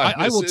 No,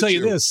 I will tell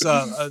you this.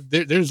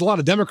 There's a lot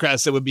of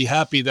Democrats that would be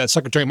happy that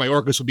Secretary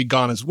Mayorkas would be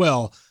gone as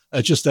well.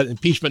 Just that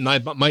impeachment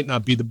might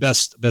not be the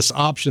best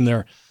option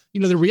there.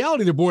 The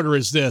reality of the border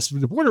is this.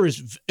 The border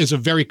is a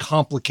very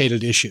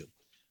complicated issue.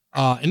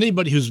 And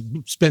anybody who's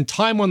spent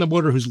time on the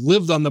border, who's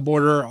lived on the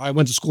border, I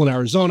went to school in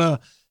Arizona,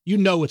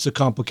 it's a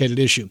complicated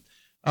issue.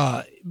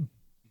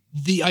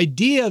 The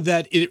idea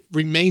that it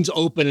remains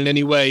open in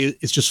any way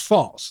is just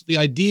false. The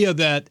idea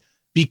that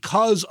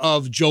because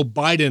of Joe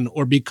Biden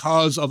or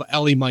because of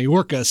Ali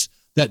Mayorkas,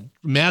 that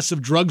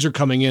massive drugs are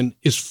coming in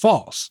is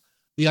false.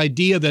 The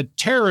idea that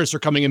terrorists are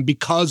coming in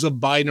because of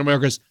Biden or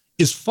Mayorkas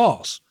is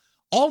false.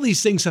 All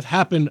these things have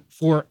happened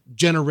for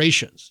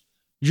generations.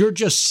 You're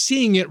just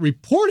seeing it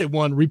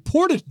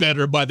reported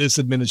better by this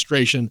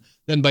administration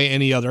than by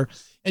any other.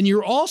 And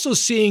you're also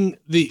seeing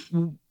the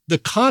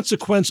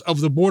consequence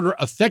of the border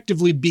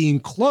effectively being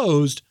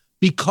closed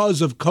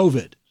because of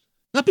COVID.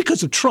 Not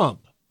because of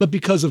Trump, but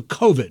because of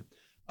COVID.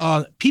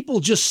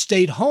 People just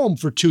stayed home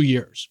for 2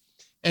 years.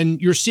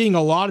 And you're seeing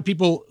a lot of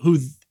people who,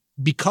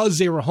 because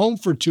they were home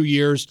for 2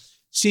 years,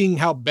 seeing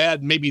how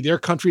bad maybe their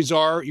countries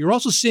are. You're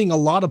also seeing a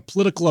lot of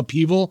political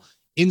upheaval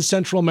in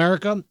Central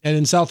America and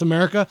in South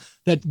America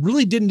that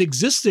really didn't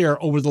exist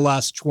there over the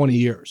last 20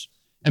 years.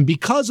 And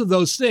because of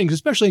those things,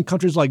 especially in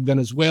countries like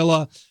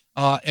Venezuela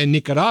and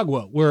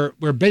Nicaragua, where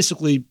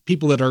basically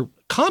people that are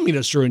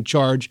communists are in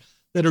charge,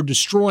 that are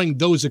destroying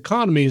those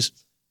economies,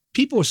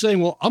 people are saying,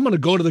 well, I'm going to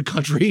go to the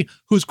country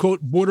whose,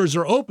 quote, borders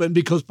are open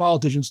because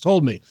politicians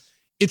told me.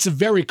 It's a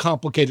very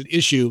complicated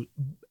issue,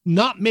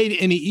 not made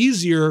any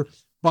easier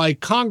by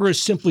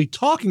Congress simply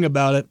talking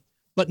about it,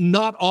 but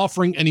not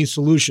offering any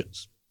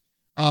solutions.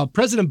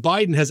 President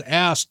Biden has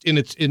asked in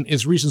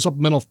his recent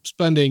supplemental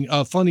spending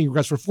funding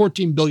request for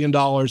 $14 billion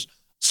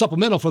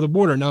supplemental for the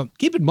border. Now,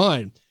 keep in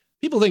mind,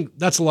 people think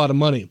that's a lot of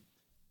money.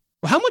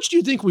 Well, how much do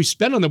you think we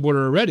spend on the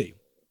border already?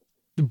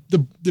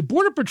 The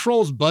Border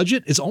Patrol's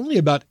budget is only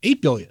about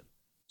 $8 billion.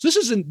 So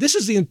this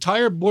is the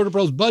entire Border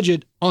Patrol's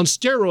budget on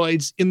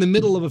steroids in the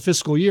middle of a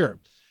fiscal year.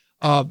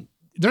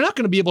 They're not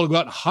going to be able to go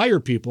out and hire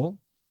people.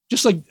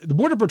 Just like the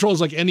Border Patrol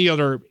is like any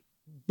other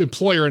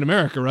employer in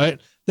America, right?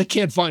 They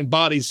can't find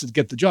bodies to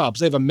get the jobs.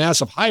 They have a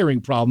massive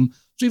hiring problem.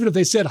 So even if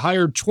they said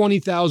hire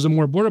 20,000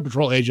 more Border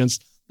Patrol agents,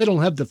 they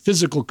don't have the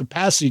physical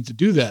capacity to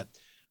do that.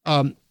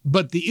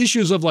 But the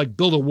issues of like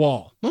build a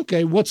wall.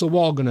 Okay, what's a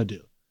wall going to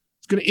do?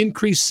 It's going to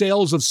increase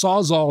sales of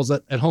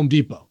Sawzalls at Home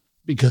Depot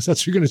because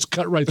you're going to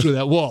cut right through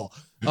that wall.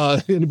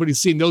 Anybody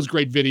seen those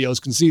great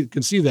videos can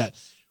see that.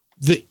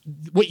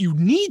 What you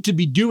need to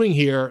be doing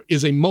here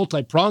is a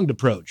multi-pronged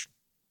approach,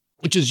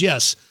 which is,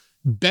 yes,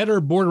 better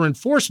border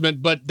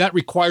enforcement, but that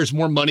requires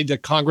more money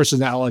that Congress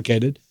has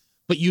allocated.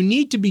 But you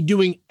need to be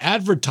doing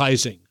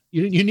advertising.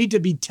 You need to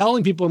be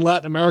telling people in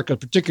Latin America,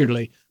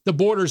 particularly, the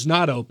border's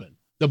not open.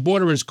 The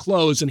border is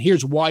closed, and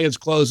here's why it's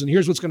closed, and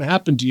here's what's going to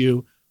happen to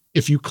you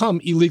if you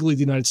come illegally to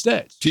the United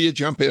States. Tia,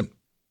 jump in.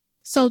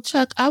 So,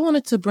 Chuck, I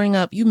wanted to bring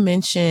up, you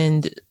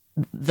mentioned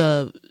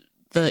the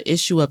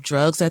issue of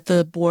drugs at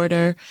the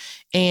border.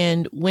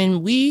 And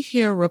when we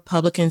hear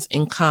Republicans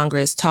in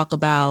Congress talk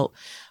about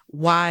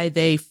why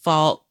they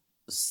fault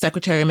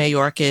Secretary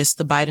Mayorkas,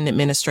 the Biden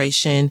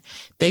administration,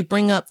 they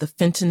bring up the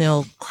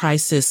fentanyl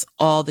crisis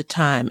all the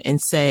time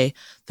and say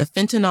the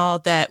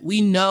fentanyl that we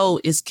know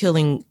is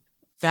killing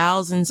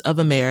thousands of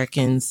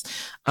Americans.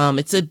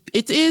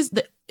 It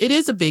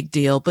is a big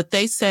deal, but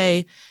they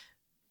say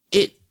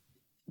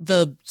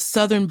the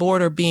southern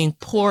border being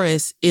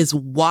porous is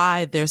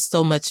why there's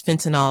so much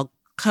fentanyl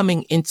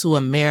coming into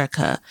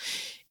America.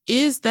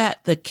 Is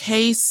that the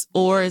case,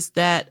 or is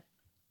that,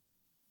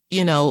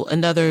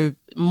 another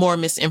more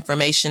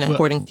misinformation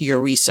according to your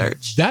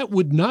research? That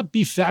would not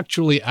be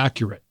factually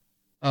accurate.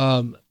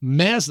 More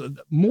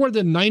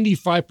than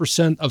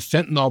 95% of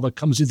fentanyl that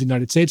comes into the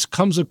United States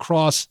comes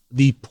across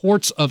the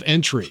ports of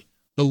entry,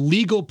 the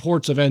legal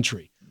ports of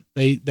entry.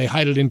 They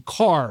hide it in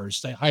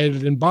cars, they hide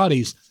it in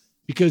bodies,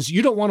 because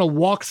you don't want to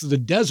walk through the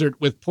desert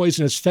with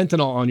poisonous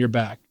fentanyl on your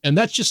back. And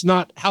that's just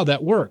not how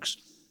that works.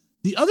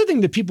 The other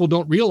thing that people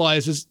don't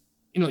realize is,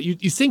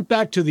 you think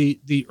back to the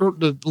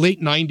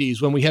late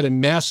 90s when we had a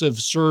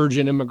massive surge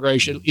in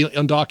immigration,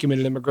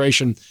 undocumented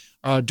immigration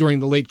during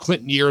the late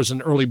Clinton years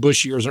and early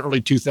Bush years and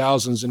early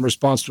 2000s in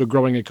response to a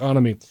growing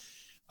economy.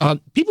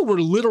 People were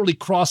literally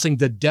crossing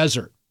the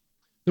desert.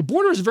 The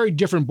border is a very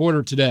different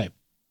border today.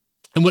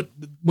 And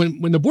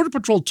when the Border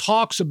Patrol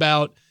talks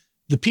about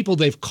the people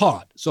they've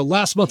caught. So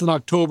last month in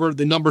October,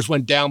 the numbers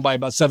went down by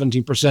about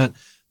 17%.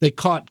 They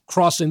caught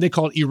crossing, they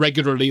call it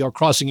irregularly or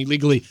crossing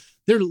illegally.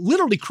 They're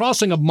literally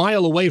crossing a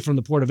mile away from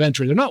the port of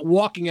entry. They're not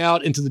walking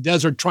out into the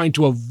desert trying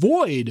to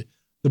avoid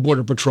the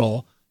Border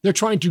Patrol. They're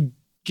trying to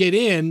get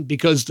in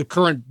because the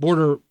current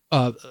border,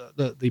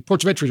 the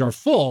ports of entry are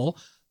full.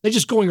 They're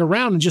just going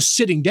around and just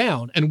sitting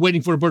down and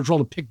waiting for the Border Patrol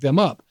to pick them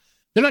up.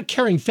 They're not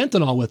carrying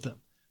fentanyl with them.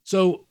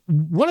 So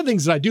one of the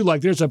things that I do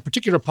like, there's a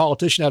particular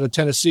politician out of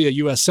Tennessee, a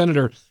U.S.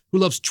 senator, who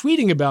loves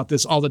tweeting about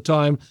this all the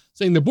time,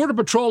 saying the Border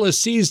Patrol has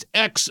seized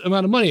X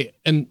amount of money.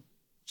 And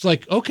it's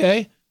like,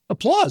 okay,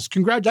 applause,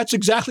 congrats. That's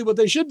exactly what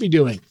they should be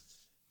doing.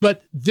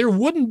 But there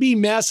wouldn't be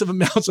massive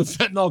amounts of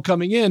fentanyl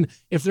coming in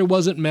if there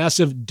wasn't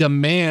massive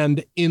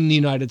demand in the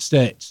United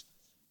States.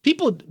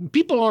 People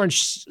aren't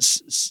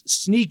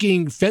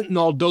sneaking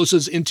fentanyl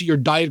doses into your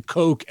Diet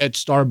Coke at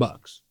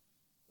Starbucks.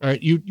 All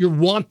right, you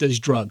want these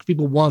drugs.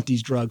 People want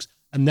these drugs,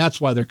 and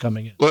that's why they're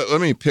coming in. Let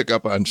me pick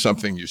up on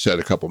something you said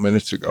a couple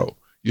minutes ago.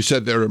 You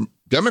said there are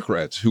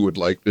Democrats who would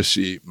like to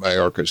see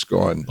Mayorkas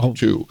gone,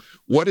 too.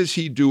 What is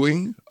he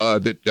doing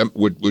that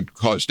would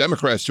cause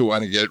Democrats to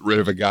want to get rid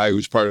of a guy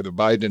who's part of the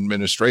Biden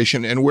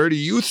administration? And where do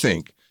you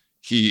think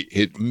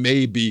it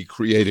may be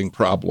creating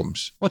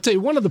problems? Well, I'll tell you,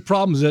 one of the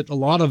problems that a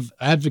lot of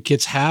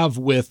advocates have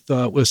with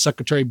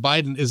Secretary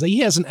Biden is that he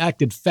hasn't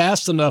acted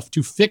fast enough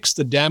to fix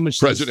the damage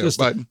to President the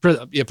system.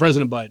 Biden?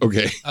 President Biden.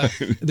 Okay.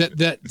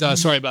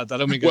 Sorry about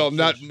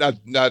that.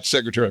 Not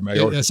Secretary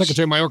Mayorkas.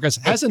 Secretary Mayorkas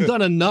hasn't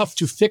done enough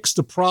to fix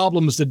the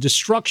problems, the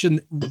destruction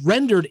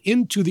rendered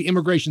into the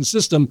immigration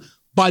system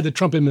by the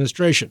Trump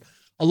administration.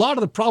 A lot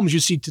of the problems you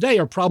see today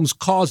are problems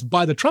caused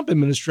by the Trump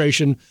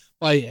administration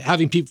by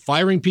having people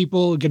firing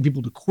people, getting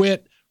people to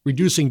quit,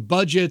 reducing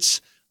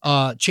budgets,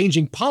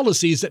 changing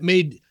policies that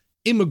made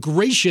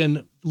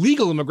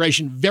legal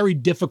immigration, very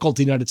difficult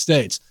in the United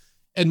States.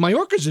 And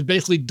Mayorkas has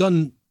basically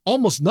done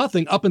almost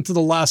nothing up until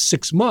the last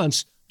 6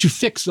 months to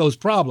fix those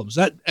problems.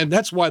 And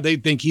that's why they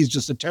think he's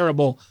just a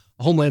terrible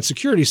Homeland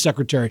Security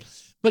secretary.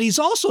 But he's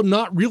also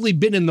not really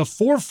been in the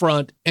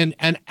forefront and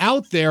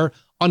out there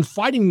on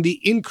fighting the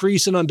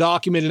increase in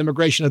undocumented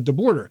immigration at the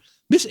border.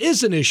 This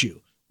is an issue.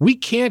 We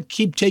can't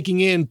keep taking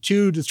in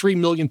 2 to 3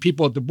 million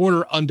people at the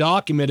border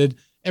undocumented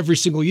every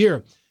single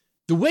year.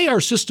 The way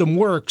our system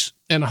works,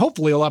 and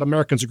hopefully a lot of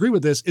Americans agree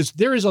with this, is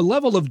there is a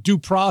level of due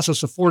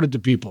process afforded to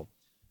people.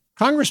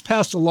 Congress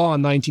passed a law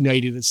in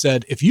 1980 that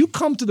said if you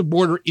come to the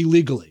border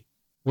illegally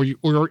or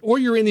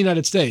you're in the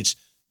United States,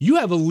 you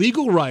have a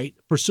legal right,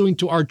 pursuant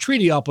to our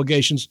treaty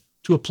obligations,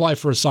 to apply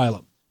for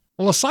asylum.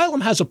 Well,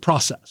 asylum has a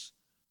process.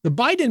 The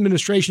Biden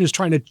administration is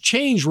trying to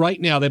change right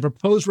now. They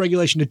proposed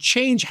regulation to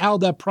change how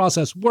that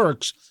process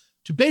works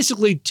to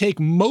basically take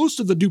most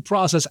of the due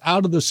process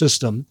out of the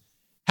system,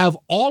 have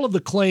all of the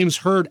claims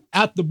heard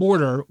at the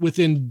border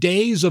within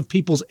days of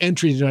people's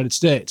entry to the United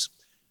States.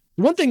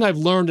 One thing I've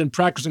learned in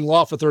practicing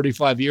law for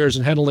 35 years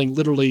and handling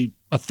literally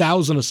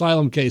 1,000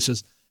 asylum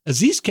cases is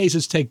these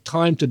cases take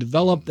time to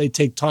develop, they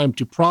take time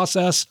to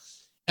process,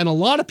 and a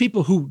lot of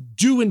people who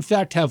do in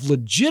fact have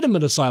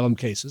legitimate asylum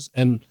cases,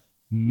 and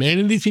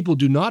many of these people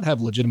do not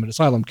have legitimate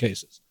asylum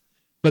cases,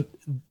 but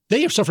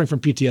they are suffering from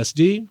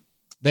PTSD.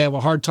 They have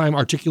a hard time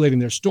articulating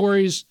their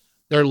stories,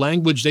 their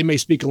language. They may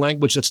speak a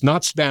language that's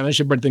not Spanish.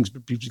 Everybody thinks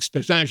people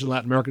speak Spanish in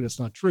Latin America. That's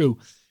not true.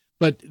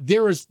 But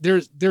there's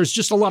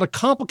just a lot of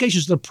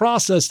complications to the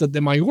process that the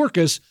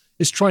Mayorkas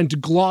is trying to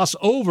gloss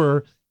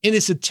over in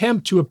its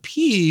attempt to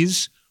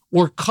appease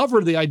or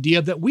cover the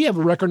idea that we have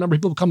a record number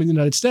of people coming to the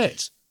United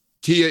States.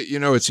 Tia,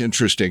 it's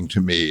interesting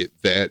to me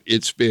that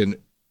it's been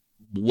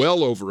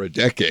well over a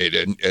decade,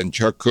 and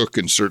Chuck Cook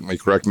can certainly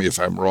correct me if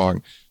I'm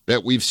wrong,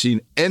 that we've seen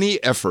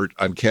any effort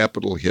on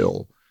Capitol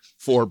Hill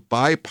for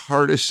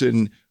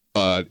bipartisan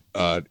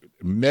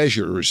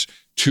measures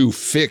to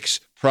fix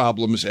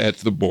problems at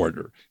the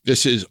border.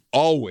 This is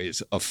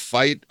always a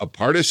fight, a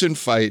partisan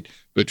fight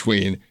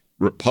between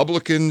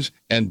Republicans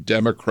and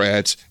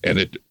Democrats, and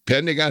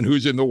depending on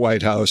who's in the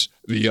White House,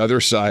 the other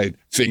side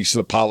thinks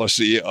the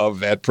policy of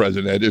that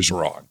president is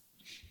wrong.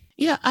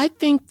 Yeah, I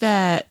think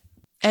that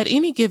at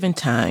any given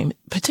time,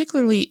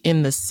 particularly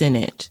in the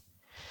Senate,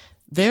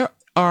 there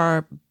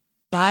are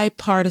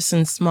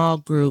bipartisan small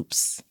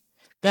groups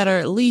that are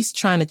at least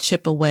trying to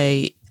chip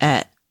away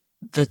at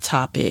the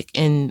topic.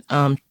 And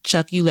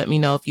Chuck, you let me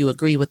know if you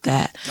agree with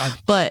that.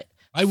 But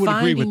I would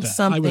agree with that.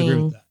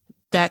 Something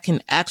that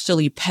can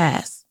actually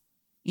pass.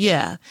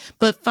 Yeah.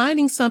 But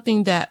finding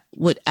something that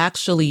would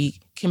actually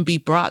can be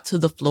brought to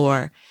the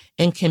floor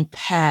and can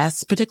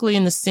pass, particularly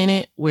in the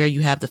Senate where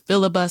you have the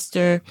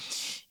filibuster,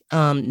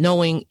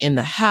 knowing in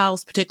the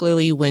House,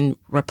 particularly when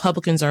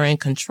Republicans are in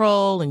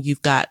control and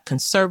you've got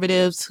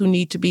conservatives who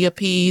need to be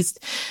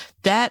appeased,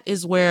 that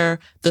is where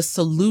the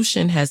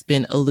solution has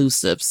been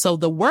elusive. So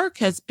the work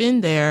has been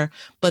there,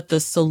 but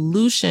the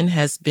solution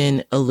has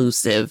been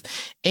elusive.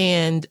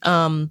 And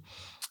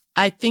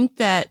I think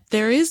that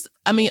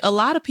a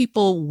lot of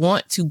people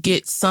want to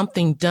get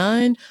something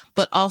done,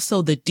 but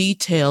also the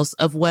details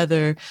of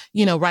whether,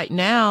 right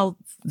now,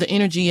 the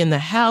energy in the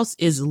House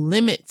is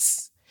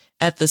limits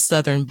at the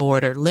southern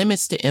border,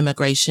 limits to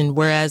immigration,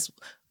 whereas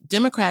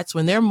Democrats,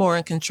 when they're more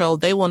in control,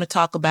 they want to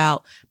talk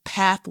about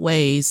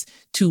pathways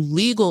to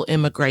legal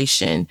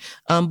immigration.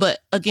 But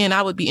again,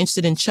 I would be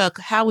interested in, Chuck,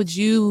 how would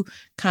you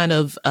kind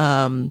of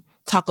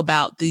talk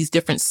about these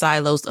different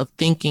silos of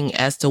thinking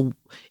as to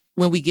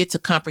when we get to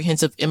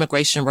comprehensive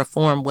immigration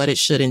reform, what it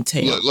should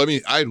entail?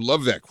 I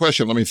love that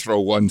question. Let me throw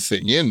one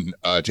thing in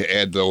to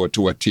add, though,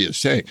 to what Tia's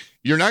saying.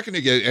 You're not going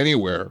to get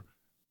anywhere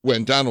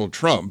when Donald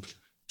Trump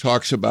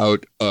talks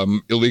about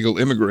illegal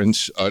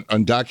immigrants,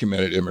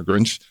 undocumented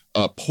immigrants,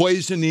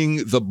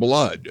 poisoning the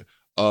blood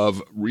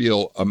of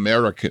real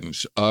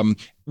Americans.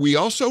 We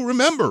also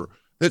remember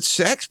that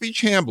Saxby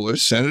Chambliss,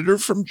 senator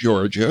from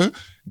Georgia,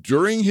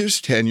 during his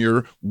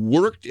tenure,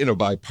 worked in a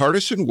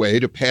bipartisan way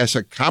to pass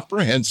a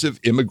comprehensive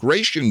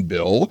immigration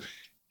bill.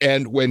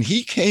 And when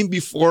he came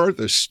before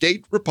the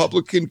state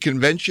Republican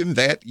convention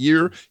that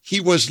year,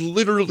 he was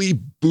literally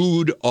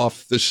booed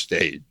off the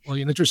stage. Well,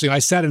 interesting. I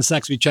sat in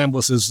Saxby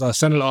Chambliss's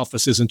Senate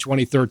offices in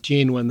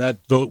 2013 when that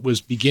vote was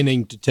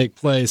beginning to take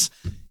place.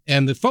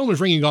 And the phone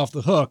was ringing off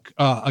the hook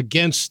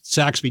against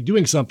Saxby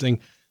doing something.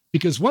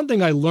 Because one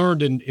thing I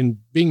learned in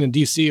being in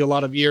D.C. a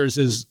lot of years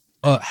is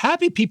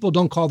happy people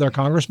don't call their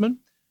congressman.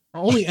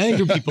 Only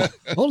angry people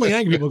call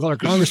their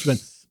congressman.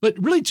 But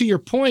really, to your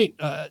point,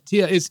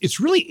 Tia, it's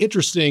really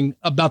interesting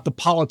about the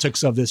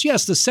politics of this.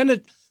 Yes, the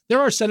Senate, there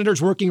are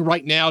senators working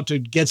right now to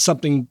get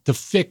something to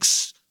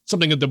fix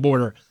something at the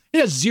border.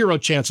 It has zero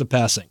chance of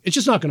passing. It's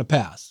just not going to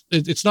pass.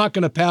 It's not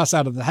going to pass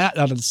out of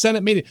the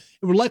Senate. Maybe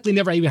it would likely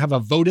never even have a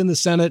vote in the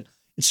Senate.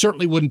 It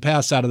certainly wouldn't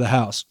pass out of the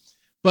House.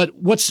 But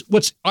what's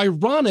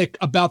ironic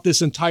about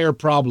this entire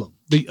problem,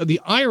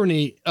 the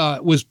irony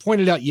was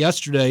pointed out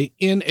yesterday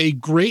in a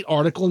great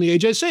article in the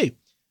AJC.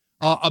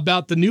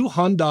 About the new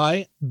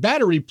Hyundai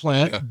battery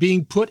plant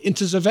being put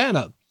into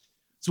Savannah,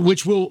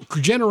 which will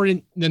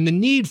generate the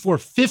need for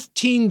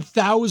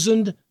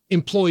 15,000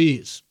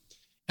 employees.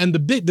 And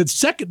the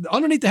second,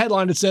 underneath the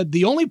headline, it said,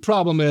 the only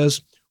problem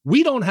is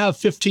we don't have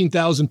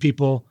 15,000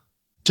 people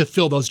to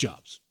fill those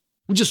jobs.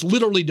 We just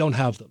literally don't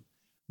have them.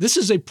 This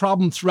is a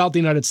problem throughout the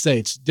United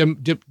States.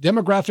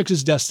 Demographics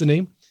is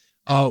destiny.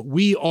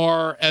 We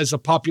are, as a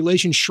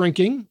population,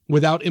 shrinking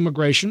without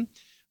immigration.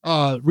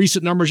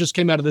 Recent numbers just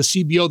came out of the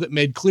CBO that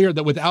made clear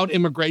that without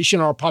immigration,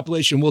 our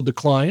population will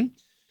decline.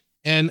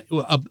 And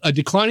a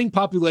declining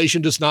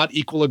population does not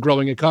equal a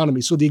growing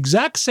economy. So the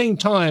exact same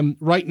time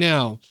right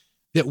now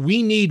that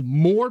we need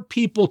more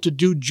people to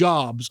do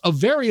jobs of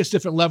various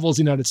different levels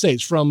in the United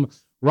States, from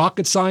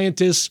rocket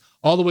scientists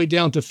all the way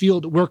down to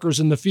field workers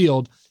in the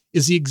field,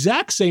 is the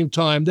exact same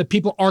time that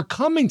people are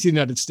coming to the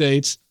United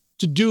States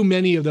to do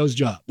many of those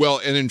jobs.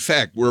 Well, and in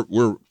fact,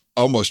 we're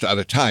almost out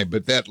of time,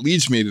 but that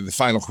leads me to the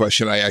final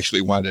question I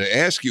actually wanted to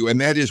ask you, and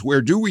that is,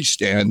 where do we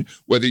stand,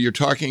 whether you're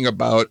talking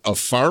about a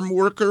farm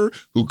worker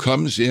who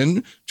comes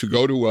in to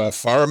go to a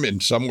farm in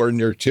somewhere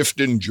near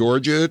Tifton,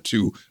 Georgia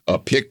to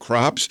pick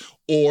crops,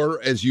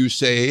 or, as you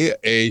say,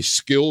 a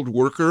skilled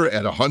worker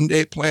at a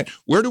Hyundai plant?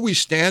 Where do we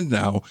stand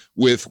now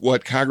with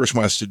what Congress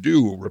wants to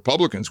do,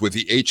 Republicans, with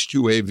the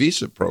H-2A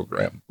visa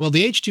program? Well,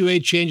 the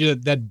H-2A change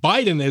that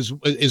Biden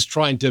is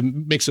trying to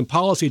make some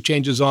policy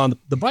changes on,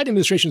 the Biden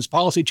administration's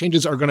policy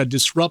changes are going to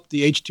disrupt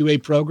the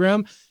H-2A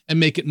program and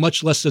make it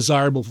much less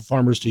desirable for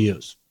farmers to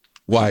use.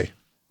 Why?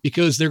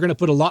 Because they're going to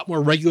put a lot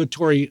more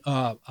regulatory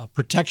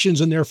protections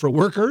in there for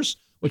workers,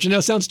 which I know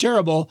sounds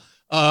terrible.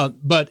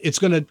 But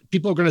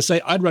people are going to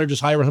say, I'd rather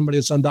just hire somebody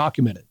that's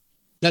undocumented.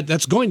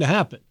 That's going to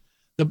happen.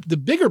 The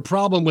bigger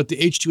problem with the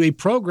H-2A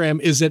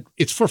program is that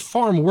it's for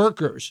farm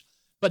workers,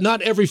 but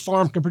not every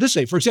farm can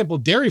participate. For example,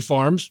 dairy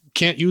farms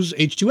can't use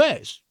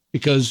H-2As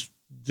because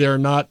they're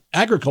not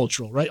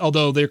agricultural, right?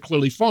 Although they're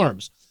clearly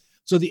farms.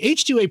 So the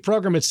H-2A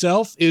program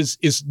itself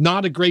is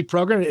not a great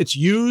program. It's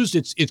used,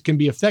 it can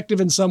be effective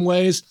in some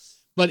ways,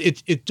 but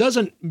it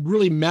doesn't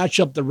really match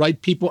up the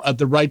right people at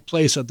the right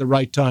place at the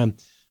right time.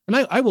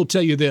 And I will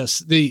tell you this,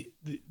 the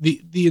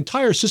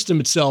entire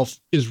system itself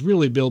is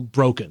really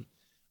broken.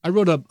 I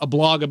wrote a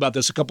blog about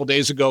this a couple of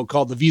days ago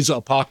called The Visa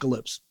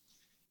Apocalypse.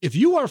 If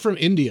you are from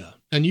India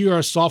and you are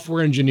a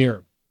software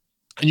engineer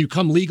and you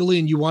come legally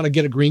and you want to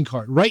get a green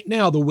card, right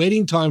now the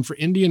waiting time for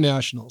Indian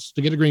nationals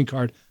to get a green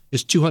card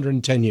is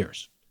 210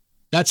 years.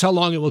 That's how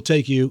long it will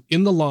take you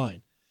in the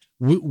line.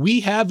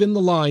 We have in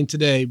the line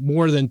today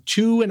more than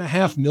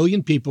 2.5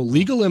 million people,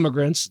 legal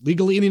immigrants,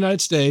 legally in the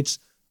United States,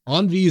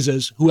 on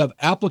visas, who have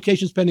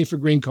applications pending for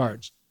green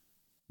cards.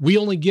 We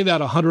only give out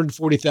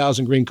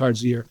 140,000 green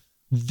cards a year.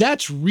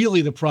 That's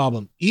really the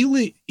problem.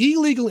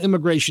 Illegal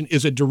immigration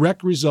is a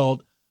direct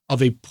result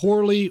of a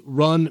poorly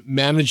run,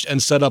 managed,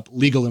 and set up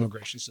legal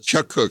immigration system.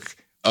 Chuck Cook,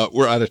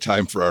 we're out of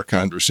time for our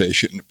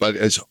conversation, but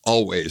as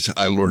always,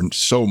 I learned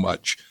so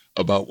much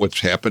about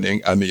what's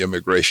happening on the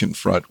immigration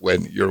front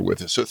when you're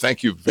with us. So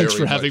thank you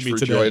very much for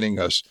joining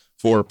us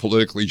for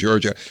Politically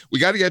Georgia. We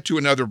got to get to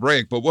another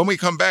break, but when we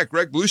come back,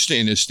 Greg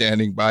Bluestein is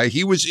standing by.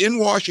 He was in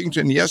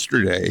Washington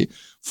yesterday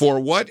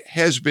for what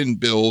has been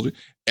billed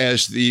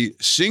as the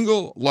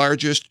single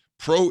largest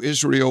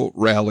pro-Israel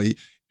rally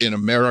in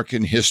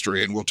American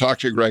history. And we'll talk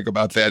to Greg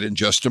about that in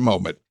just a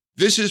moment.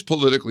 This is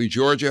Politically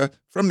Georgia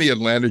from the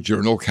Atlanta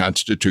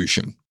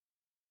Journal-Constitution.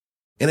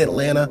 In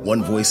Atlanta,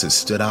 one voice has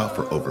stood out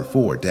for over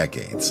 4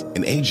 decades.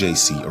 An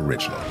AJC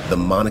original, The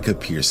Monica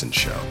Pearson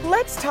Show.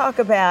 Let's talk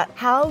about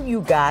how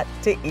you got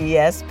to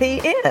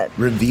ESPN.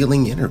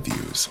 Revealing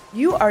interviews.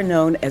 You are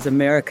known as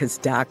America's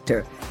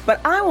doctor, but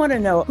I want to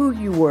know who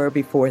you were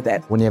before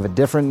that. When you have a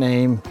different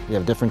name, you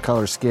have different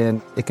color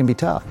skin, it can be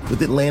tough.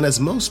 With Atlanta's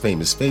most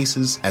famous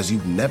faces as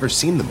you've never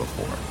seen them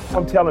before.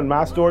 I'm telling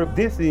my story.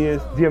 This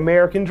is the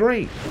American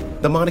dream.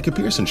 The Monica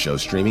Pearson Show,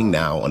 streaming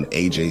now on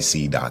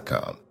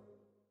AJC.com.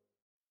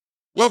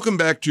 Welcome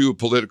back to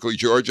Politically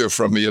Georgia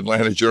from the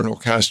Atlanta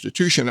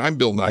Journal-Constitution. I'm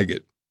Bill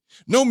Nigut.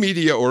 No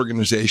media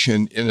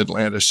organization in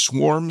Atlanta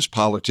swarms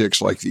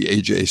politics like the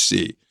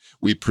AJC.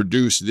 We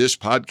produce this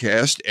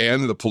podcast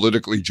and the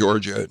Politically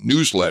Georgia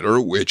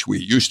newsletter, which we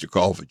used to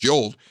call The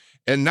Jolt,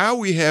 and now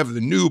we have the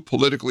new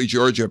Politically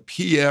Georgia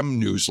PM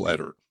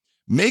newsletter.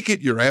 Make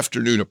it your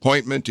afternoon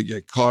appointment to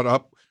get caught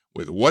up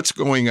with what's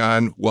going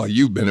on while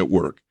you've been at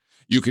work.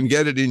 You can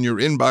get it in your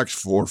inbox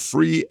for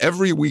free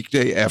every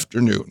weekday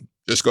afternoon.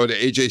 Just go to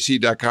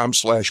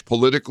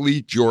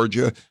ajc.com/politically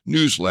Georgia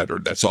newsletter.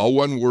 That's all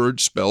one word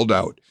spelled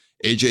out.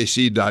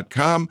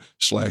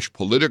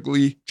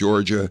 ajc.com/politically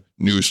Georgia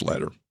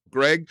newsletter.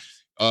 Greg,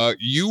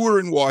 you were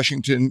in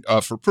Washington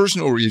for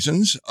personal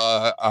reasons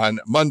on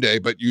Monday,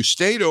 but you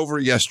stayed over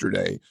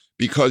yesterday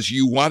because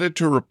you wanted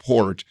to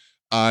report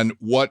on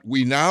what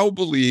we now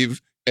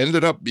believe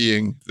ended up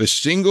being the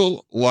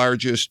single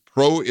largest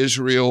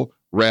pro-Israel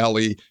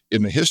rally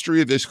in the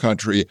history of this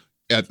country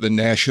at the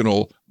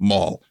National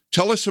Mall.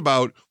 Tell us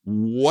about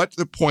what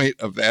the point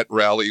of that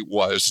rally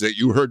was that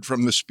you heard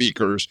from the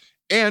speakers.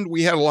 And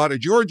we had a lot of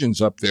Georgians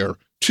up there,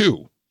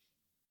 too.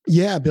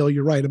 Yeah, Bill,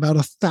 you're right. About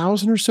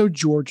 1,000 or so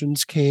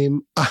Georgians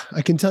came.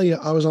 I can tell you,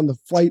 I was on the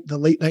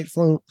late night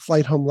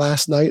flight home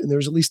last night, and there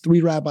was at least 3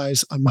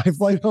 rabbis on my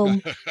flight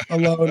home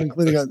alone,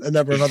 including a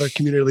number of other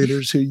community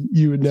leaders who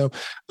you would know.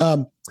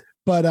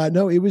 But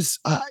no, it was,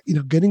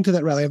 getting to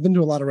that rally. I've been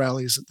to a lot of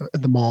rallies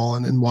at the mall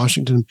and in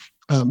Washington.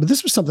 But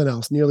this was something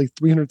else. Nearly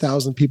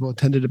 300,000 people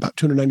attended, about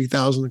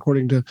 290,000,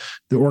 according to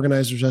the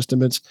organizers'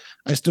 estimates.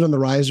 I stood on the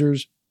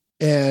risers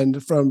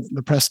and from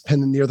the press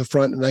pen near the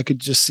front, and I could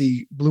just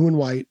see blue and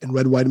white and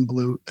red, white, and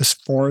blue as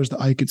far as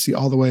the eye could see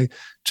all the way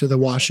to the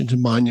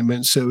Washington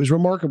Monument. So it was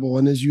remarkable.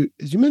 And as you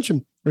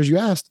mentioned, or as you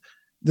asked,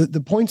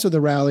 the points of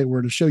the rally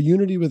were to show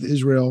unity with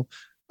Israel,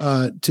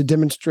 to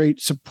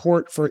demonstrate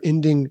support for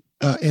ending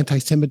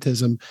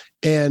anti-Semitism,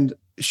 and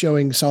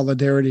showing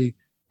solidarity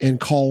and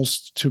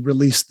calls to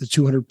release the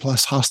 200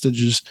 plus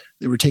hostages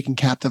that were taken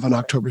captive on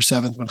October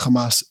 7th when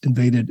Hamas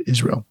invaded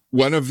Israel.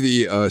 One of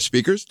the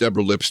speakers,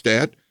 Deborah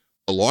Lipstadt,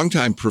 a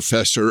longtime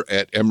professor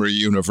at Emory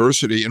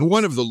University and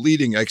one of the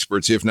leading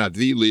experts, if not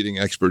the leading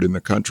expert in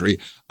the country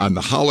on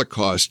the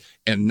Holocaust,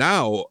 and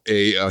now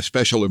a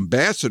special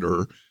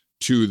ambassador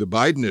to the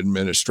Biden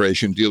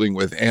administration dealing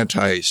with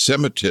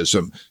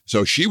anti-Semitism.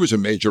 So she was a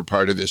major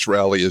part of this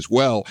rally as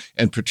well.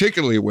 And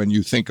particularly when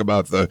you think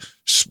about the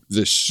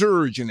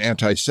surge in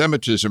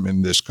anti-Semitism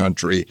in this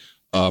country,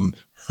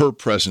 her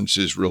presence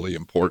is really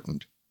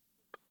important.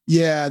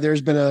 Yeah,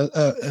 there's been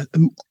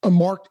a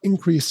marked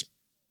increase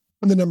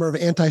in the number of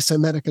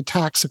anti-Semitic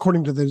attacks,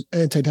 according to the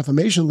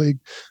Anti-Defamation League,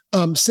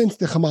 since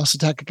the Hamas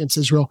attack against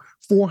Israel,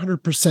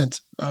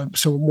 400%.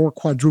 So more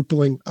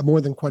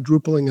than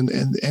quadrupling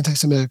in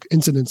anti-Semitic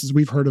incidences.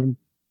 We've heard of them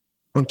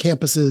on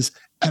campuses,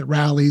 at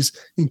rallies,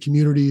 in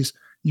communities.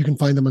 You can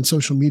find them on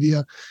social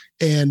media.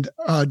 And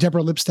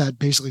Deborah Lipstadt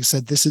basically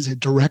said this is a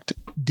direct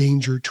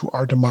danger to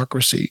our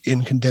democracy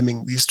in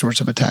condemning these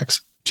sorts of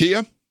attacks.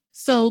 Tia?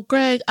 So,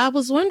 Greg, I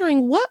was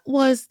wondering, what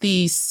was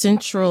the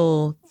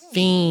central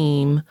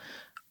theme,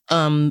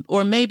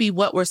 or maybe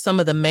what were some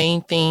of the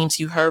main themes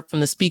you heard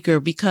from the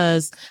speaker?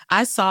 Because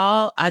I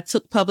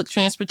took public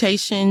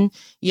transportation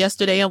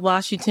yesterday in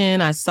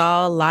Washington. I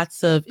saw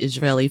lots of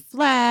Israeli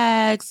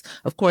flags,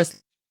 of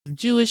course,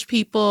 Jewish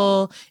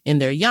people in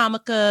their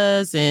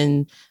yarmulkes,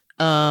 and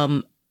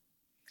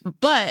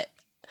but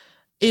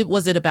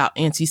was it about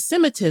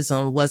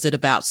anti-Semitism? Was it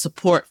about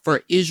support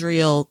for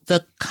Israel,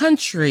 the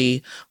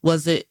country?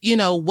 Was it,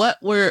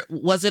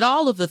 was it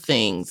all of the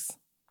things?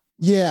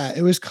 Yeah,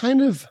 it was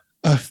kind of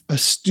a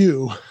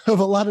stew of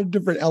a lot of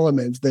different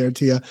elements there,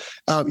 Tia.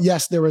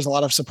 Yes, there was a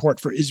lot of support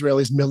for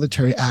Israel's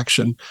military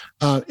action.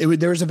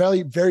 There was a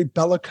very, very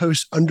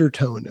bellicose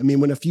undertone. I mean,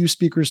 when a few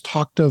speakers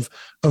talked of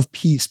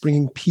peace,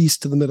 bringing peace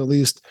to the Middle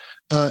East,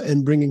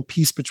 and bringing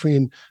peace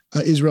between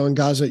Israel and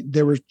Gaza,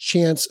 there were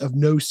chants of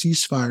no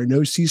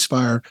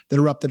ceasefire that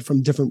erupted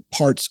from different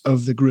parts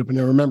of the group. And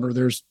now remember,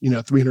 there's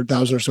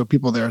 300,000 or so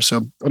people there. So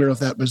I don't know if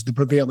that was the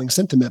prevailing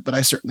sentiment, but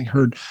I certainly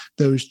heard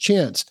those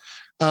chants.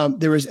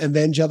 There was an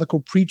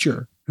evangelical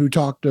preacher who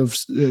talked of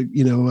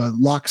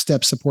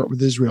lockstep support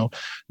with Israel.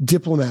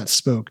 Diplomats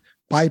spoke.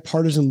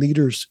 Bipartisan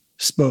leaders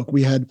spoke.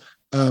 We had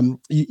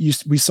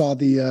we saw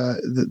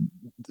the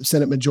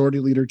Senate Majority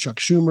Leader Chuck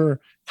Schumer,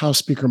 House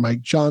Speaker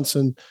Mike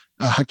Johnson,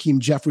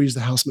 Hakeem Jeffries, the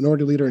House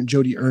Minority Leader, and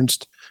Jody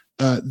Ernst,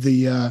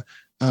 a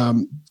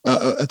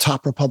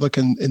top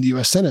Republican in the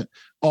U.S. Senate,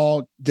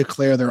 all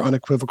declare their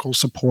unequivocal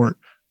support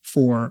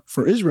for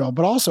Israel.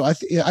 But also,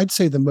 I'd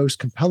say the most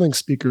compelling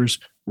speakers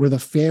were the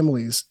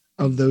families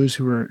of those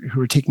who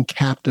were taken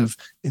captive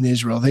in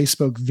Israel. They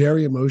spoke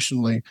very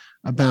emotionally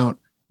about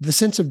the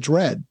sense of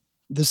dread,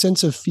 the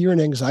sense of fear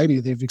and anxiety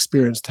they've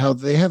experienced, how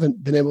they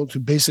haven't been able to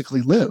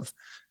basically live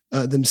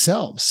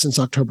themselves since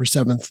October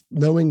 7th,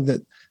 knowing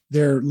that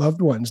their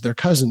loved ones, their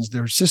cousins,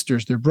 their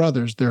sisters, their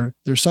brothers, their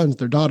sons,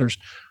 their daughters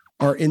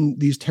are in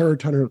these terror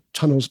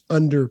tunnels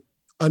under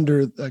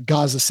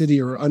Gaza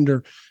City, or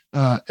under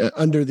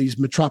these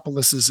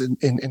metropolises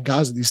in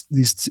Gaza,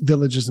 these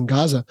villages in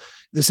Gaza.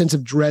 The sense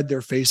of dread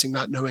they're facing,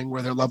 not knowing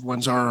where their loved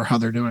ones are or how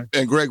they're doing.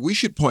 And Greg, we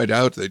should point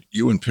out that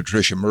you and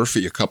Patricia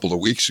Murphy a couple of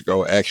weeks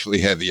ago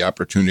actually had the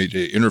opportunity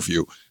to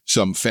interview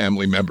some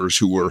family members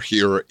who were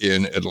here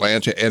in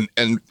Atlanta. And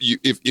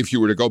if you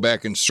were to go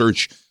back and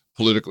search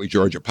Politically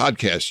Georgia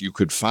podcast, you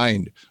could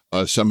find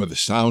some of the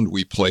sound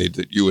we played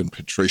that you and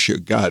Patricia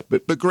got.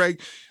 But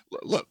Greg,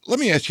 let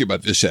me ask you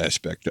about this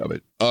aspect of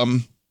it.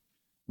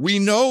 We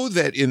know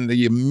that in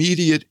the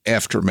immediate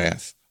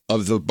aftermath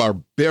of the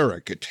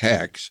barbaric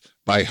attacks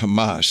by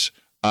Hamas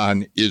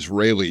on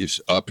Israelis,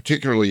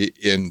 particularly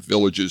in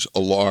villages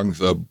along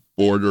the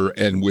border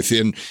and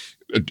within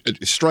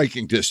a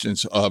striking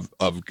distance of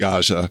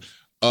Gaza,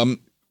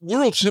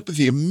 world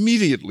sympathy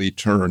immediately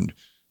turned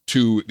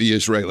to the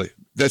Israeli.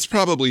 That's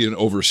probably an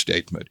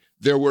overstatement.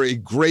 There were a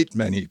great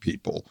many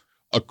people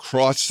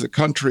across the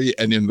country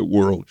and in the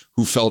world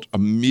who felt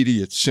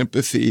immediate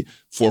sympathy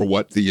for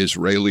what the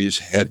Israelis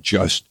had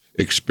just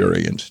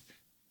experienced.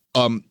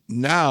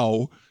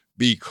 Now,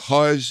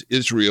 because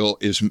Israel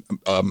is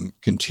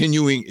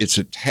continuing its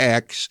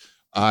attacks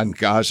on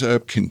Gaza,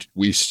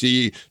 we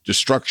see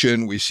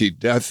destruction, we see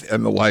death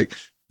and the like.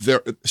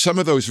 Some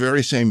of those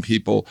very same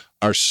people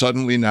are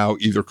suddenly now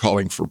either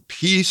calling for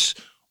peace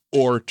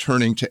or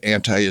turning to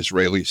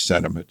anti-Israeli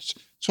sentiments.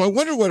 So I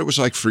wonder what it was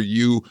like for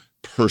you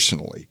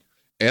personally,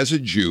 as a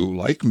Jew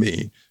like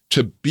me,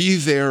 to be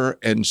there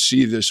and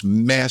see this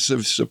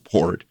massive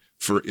support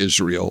for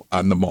Israel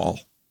on the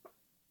Mall.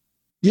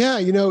 Yeah,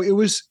 it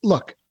was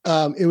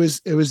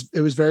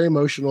very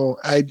emotional.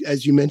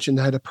 As you mentioned,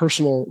 I had a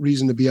personal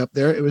reason to be up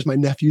there. It was my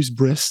nephew's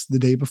bris the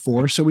day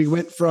before. So we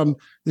went from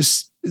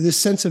this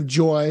sense of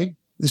joy,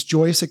 this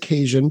joyous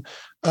occasion,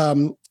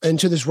 and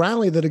to this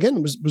rally that,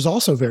 again, was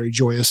also very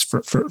joyous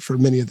for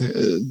many of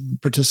the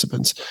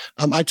participants.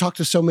 I talked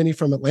to so many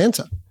from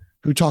Atlanta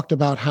who talked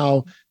about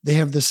how they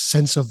have this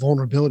sense of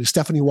vulnerability.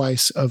 Stephanie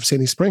Weiss of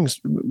Sandy Springs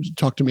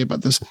talked to me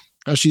about this,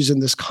 how she's in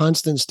this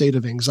constant state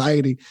of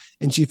anxiety.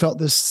 And she felt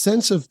this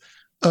sense of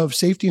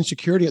safety and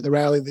security at the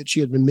rally that she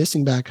had been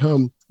missing back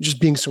home, just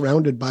being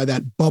surrounded by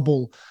that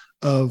bubble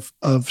of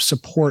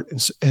support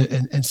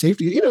and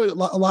safety. You know,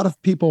 a lot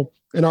of people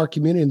in our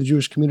community, in the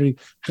Jewish community,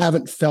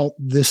 haven't felt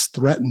this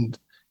threatened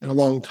in a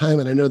long time.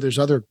 And I know there's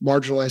other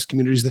marginalized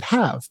communities that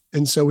have.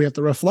 And so we have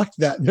to reflect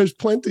that. There's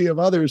plenty of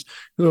others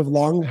who have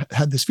long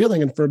had this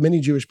feeling. And for many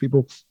Jewish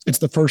people, it's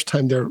the first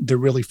time they're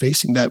really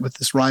facing that with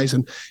this rise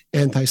in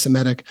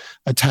anti-Semitic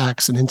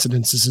attacks and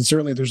incidences. And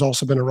certainly there's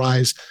also been a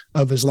rise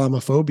of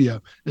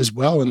Islamophobia as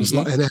well, and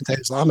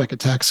anti-Islamic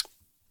attacks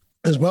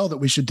as well that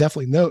we should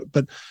definitely note.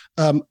 But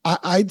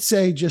I'd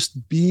say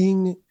just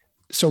being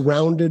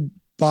surrounded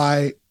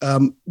by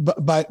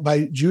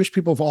Jewish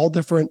people of all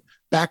different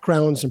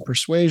backgrounds and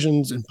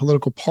persuasions and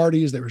political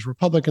parties. There was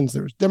Republicans,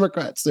 there was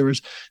Democrats,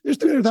 there's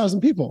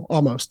 300,000 people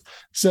almost.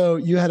 So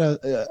you had a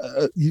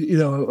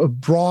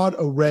broad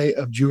array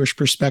of Jewish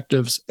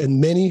perspectives, and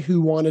many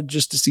who wanted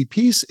just to see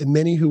peace, and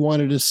many who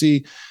wanted to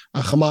see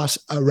Hamas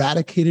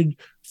eradicated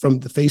from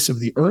the face of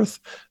the earth,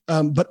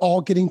 but all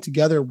getting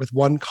together with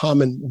one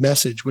common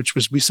message, which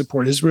was we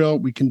support Israel,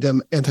 we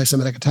condemn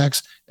anti-Semitic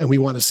attacks, and we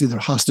want to see their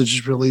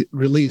hostages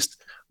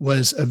released.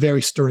 Was a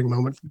very stirring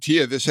moment.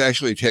 Tia, this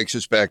actually takes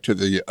us back to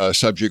the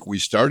subject we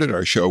started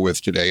our show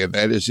with today, and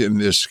that is in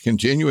this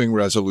continuing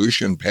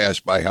resolution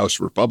passed by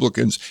House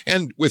Republicans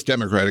and with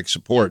Democratic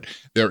support,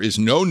 there is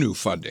no new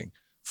funding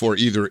for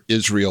either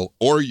Israel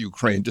or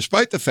Ukraine,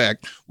 despite the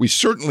fact we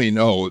certainly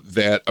know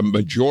that a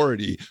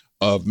majority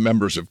of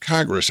members of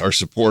Congress are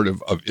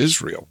supportive of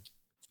Israel.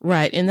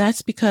 Right. And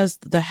that's because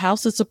the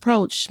House's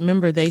approach,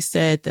 remember, they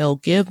said they'll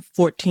give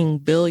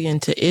 $14 billion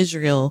to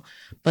Israel,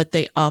 but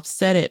they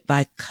offset it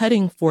by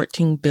cutting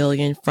 $14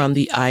 billion from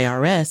the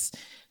IRS.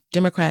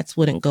 Democrats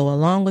wouldn't go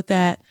along with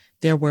that.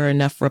 There were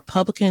enough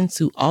Republicans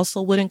who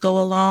also wouldn't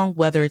go along,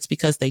 whether it's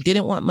because they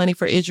didn't want money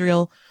for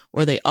Israel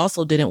or they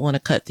also didn't want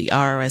to cut the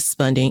IRS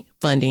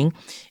funding.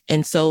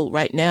 And so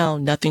right now,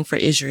 nothing for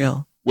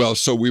Israel. Well,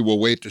 so we will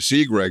wait to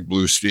see, Greg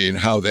Bluestein,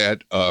 how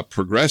that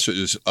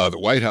progresses. The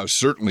White House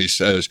certainly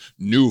says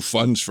new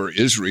funds for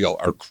Israel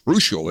are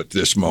crucial at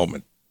this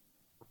moment.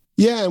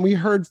 Yeah, and we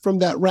heard from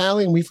that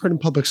rally, and we've heard in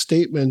public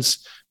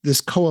statements, this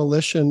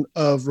coalition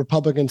of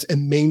Republicans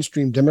and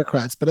mainstream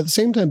Democrats. But at the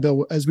same time,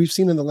 Bill, as we've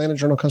seen in the Atlanta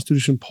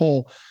Journal-Constitution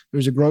poll,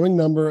 there's a growing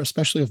number,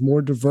 especially of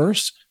more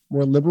diverse,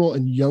 more liberal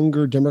and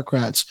younger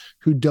Democrats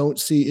who don't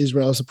see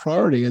Israel as a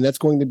priority. And that's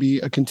going to be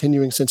a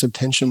continuing sense of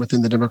tension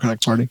within the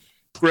Democratic Party.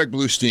 Greg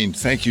Bluestein,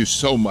 thank you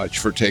so much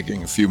for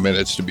taking a few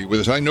minutes to be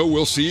with us. I know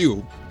we'll see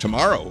you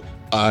tomorrow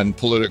on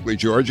Politically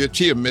Georgia.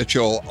 Tia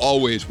Mitchell,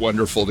 always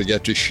wonderful to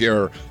get to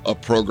share a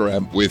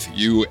program with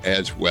you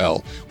as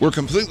well. We're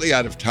completely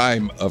out of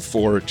time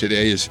for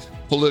today's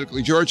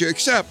Politically Georgia,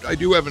 except I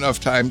do have enough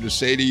time to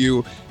say to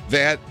you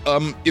that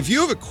if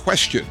you have a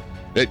question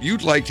that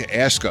you'd like to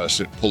ask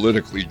us at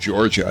Politically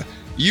Georgia,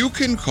 you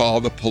can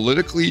call the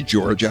Politically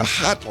Georgia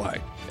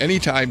hotline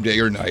anytime, day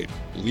or night.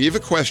 Leave a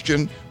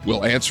question.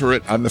 We'll answer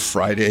it on the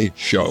Friday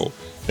show.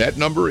 That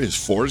number is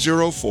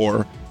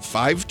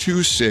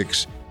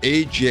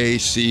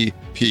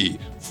 404-526-AJCP,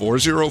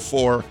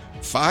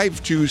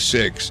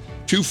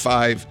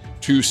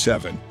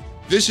 404-526-2527.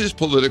 This is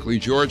Politically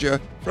Georgia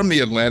from the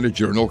Atlanta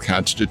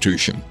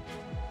Journal-Constitution.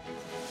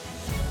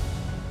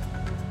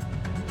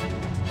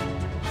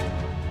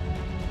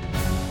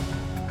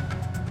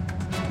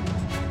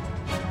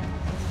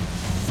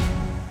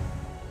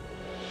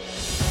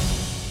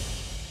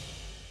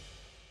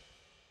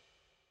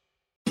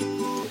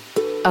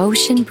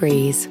 Ocean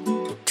breeze,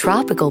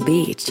 tropical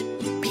beach,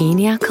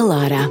 pina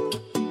colada.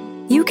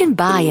 You can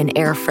buy an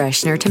air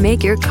freshener to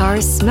make your car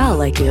smell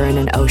like you're in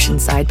an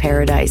oceanside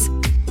paradise.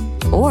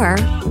 Or,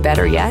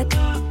 better yet,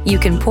 you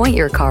can point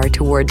your car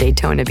toward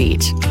Daytona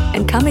Beach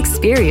and come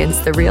experience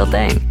the real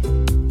thing.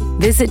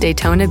 Visit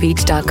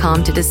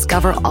DaytonaBeach.com to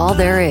discover all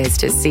there is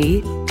to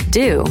see,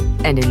 do,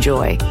 and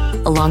enjoy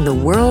along the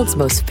world's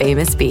most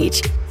famous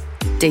beach.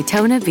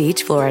 Daytona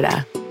Beach,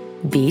 Florida.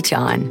 Beach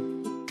on.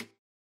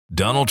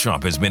 Donald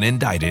Trump has been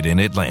indicted in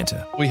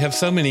Atlanta. We have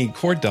so many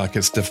court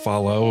dockets to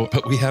follow,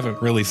 but we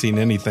haven't really seen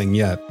anything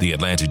yet. The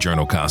Atlanta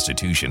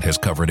Journal-Constitution has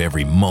covered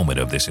every moment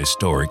of this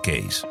historic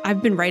case.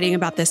 I've been writing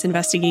about this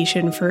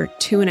investigation for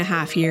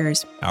 2.5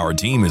 years. Our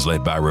team is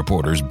led by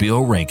reporters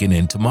Bill Rankin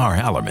and Tamar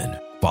Hallerman.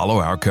 Follow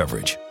our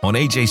coverage on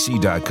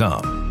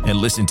AJC.com and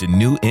listen to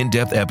new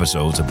in-depth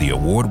episodes of the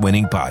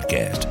award-winning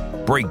podcast,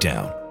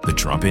 Breakdown, The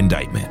Trump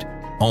Indictment,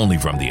 only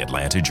from the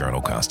Atlanta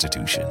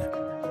Journal-Constitution.